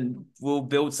 and we'll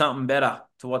build something better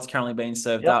to what's currently being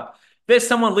served up. If there's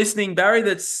someone listening, Barry,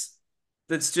 that's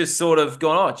that's just sort of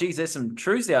gone, oh, geez, there's some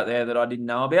truths out there that I didn't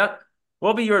know about. What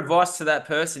would be your advice to that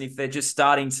person if they're just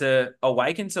starting to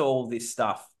awaken to all this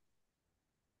stuff?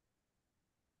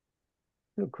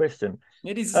 Good question.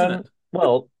 It is, isn't it?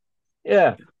 Well,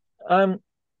 yeah. Um,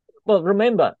 well,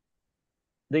 remember,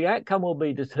 the outcome will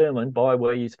be determined by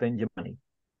where you spend your money,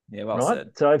 Yeah, well right?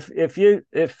 said. So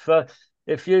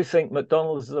if you think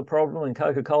McDonald's is a problem and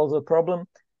Coca-Cola's a problem,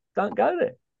 don't go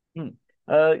there. Hmm.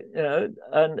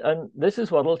 And this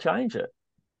is what will change it.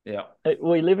 Yeah.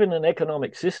 We live in an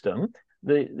economic system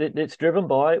that's driven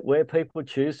by where people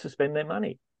choose to spend their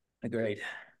money. Agreed.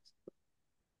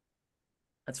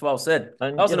 That's well said.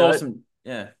 And That was an awesome,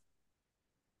 yeah.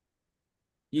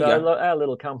 You so go. our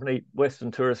little company,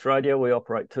 Western Tourist Radio, we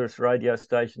operate tourist radio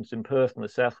stations in Perth and the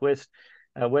southwest.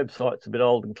 Our website's a bit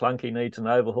old and clunky, needs an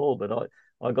overhaul, but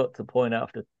I got to the point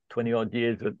after 20 odd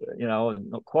years that, I'm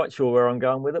not quite sure where I'm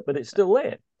going with it, but it's still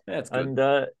there. Yeah, that's good.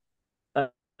 And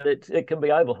it can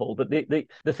be overhauled. But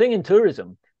the thing in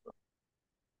tourism,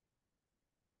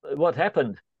 what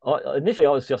happened, initially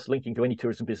I was just linking to any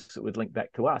tourism business that would link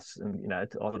back to us, and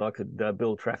I could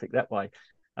build traffic that way.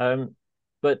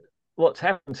 But what's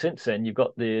happened since then, you've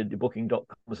got the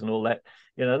booking.coms and all that,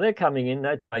 they're coming in,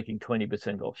 they're taking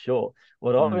 20% offshore.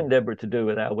 What I've endeavored to do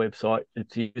with our website is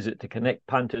to use it to connect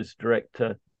punters direct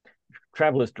to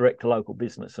travelers direct to local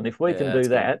business. And if we can do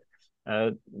that,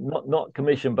 not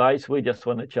commission based, we just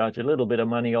want to charge a little bit of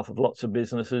money off of lots of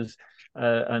businesses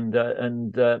and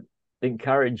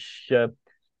encourage,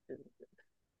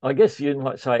 I guess you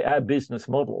might say our business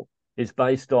model is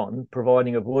based on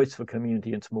providing a voice for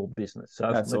community and small business. So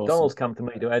if McDonald's come to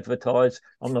me to advertise,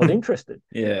 I'm not interested.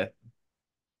 Yeah.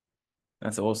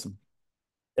 That's awesome.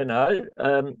 Our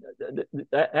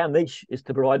niche is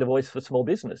to provide a voice for small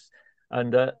business.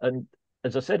 And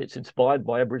as I said, it's inspired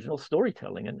by Aboriginal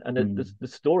storytelling. And the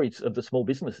stories of the small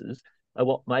businesses are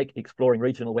what make exploring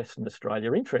regional Western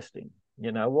Australia interesting.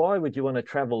 Why would you want to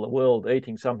travel the world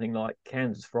eating something like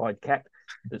Kansas fried cat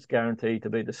that's guaranteed to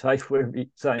be the same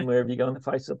wherever you go on the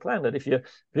face of the planet? If you're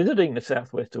visiting the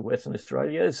southwest of Western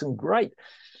Australia, there's some great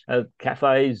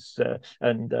cafes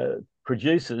and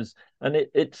producers, and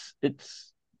it's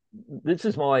this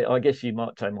is I guess you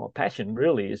might say my passion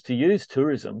really is to use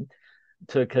tourism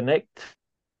to connect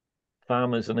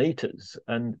farmers and eaters,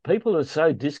 and people are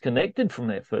so disconnected from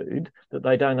their food that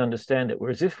they don't understand it.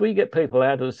 Whereas if we get people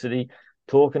out of the city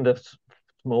talking to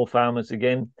small farmers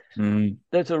again,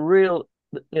 there's a real,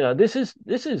 this is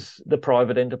the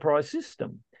private enterprise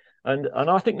system, and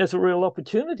I think there's a real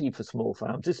opportunity for small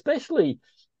farms, especially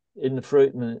in the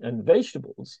fruit and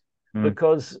vegetables,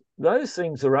 because those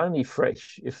things are only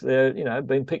fresh if they're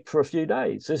been picked for a few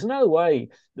days. There's no way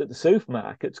that the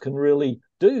supermarkets can really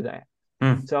do that.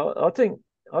 So I think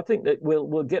that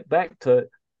we'll get back to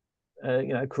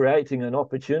creating an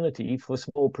opportunity for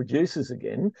small producers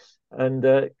again,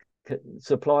 and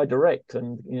supply direct,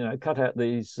 and cut out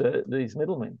these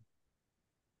middlemen.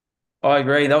 I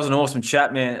agree. That was an awesome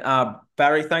chat, man.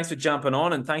 Barry, thanks for jumping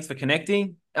on and thanks for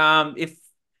connecting.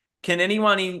 Can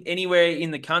anyone anywhere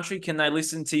in the country, can they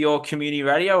listen to your community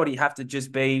radio, or do you have to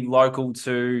just be local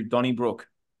to Donnybrook?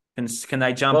 Can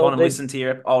they jump on and listen to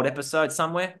your old episodes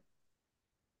somewhere?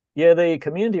 Yeah, the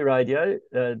community radio,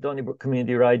 Donnybrook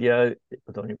Community Radio,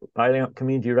 Donnybrook Balingup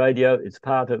Community Radio, it's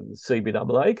part of the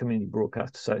CBAA, Community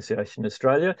Broadcast Association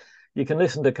Australia. You can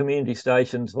listen to community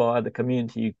stations via the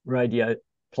Community Radio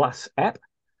Plus app.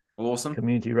 Awesome.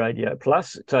 Community Radio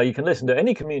Plus. So you can listen to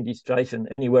any community station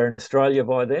anywhere in Australia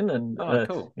by then. And,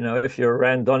 cool. If you're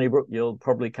around Donnybrook, you'll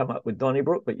probably come up with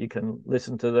Donnybrook, but you can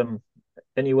listen to them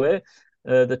anywhere.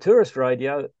 The tourist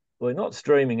radio, we're not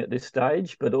streaming at this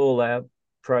stage, but all our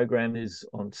program is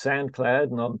on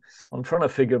SoundCloud, and I'm trying to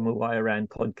figure my way around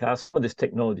podcasts. Well, this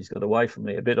technology's got away from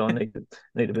me a bit. I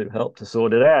need a bit of help to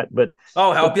sort it out. But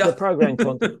I'll help you. The program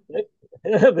content.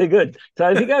 That'd be good.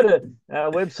 So if you go to our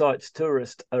website's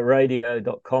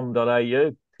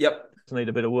touristradio.com.au, yep, need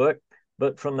a bit of work.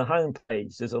 But from the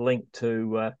homepage, there's a link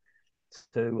to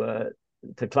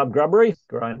Club Grubbery,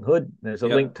 Graham Hood. There's a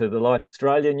link to the Life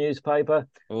Australia newspaper.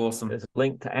 Awesome. There's a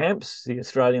link to AMPS, the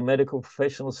Australian Medical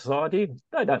Professional Society.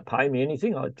 They don't pay me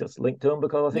anything. I just link to them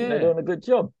because I think they're doing a good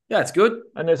job. Yeah, it's good.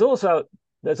 And there's also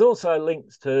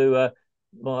links to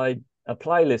a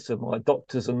playlist of my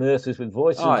doctors and nurses with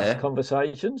voices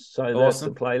conversations. So that's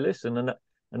the playlist, and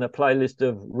a playlist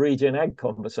of Regen Ag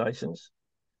conversations.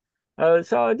 So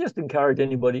I just encourage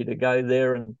anybody to go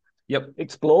there and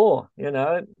explore.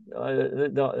 There's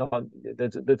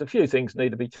a few things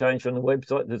need to be changed on the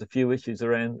website. There's a few issues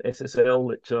around SSL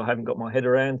that I haven't got my head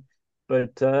around,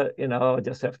 But I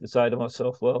just have to say to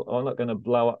myself, well, I'm not going to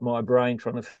blow up my brain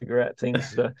trying to figure out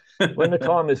things. When the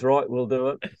time is right, we'll do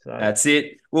it. So That's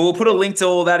it. Well, we'll put a link to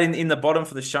all that in the bottom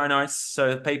for the show notes,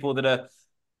 so people that are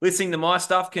listening to my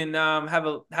stuff can have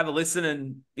a listen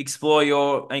and explore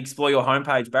your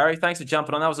homepage. Barry, thanks for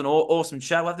jumping on. That was an awesome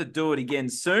chat. We'll have to do it again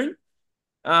soon.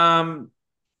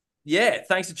 Yeah,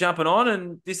 thanks for jumping on.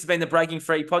 And this has been the Breaking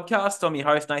Free podcast. I'm your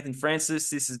host, Nathan Francis.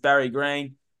 This is Barry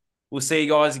Green. We'll see you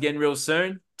guys again real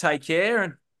soon. Take care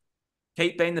and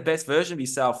keep being the best version of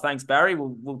yourself. Thanks, Barry.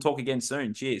 We'll talk again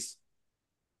soon. Cheers.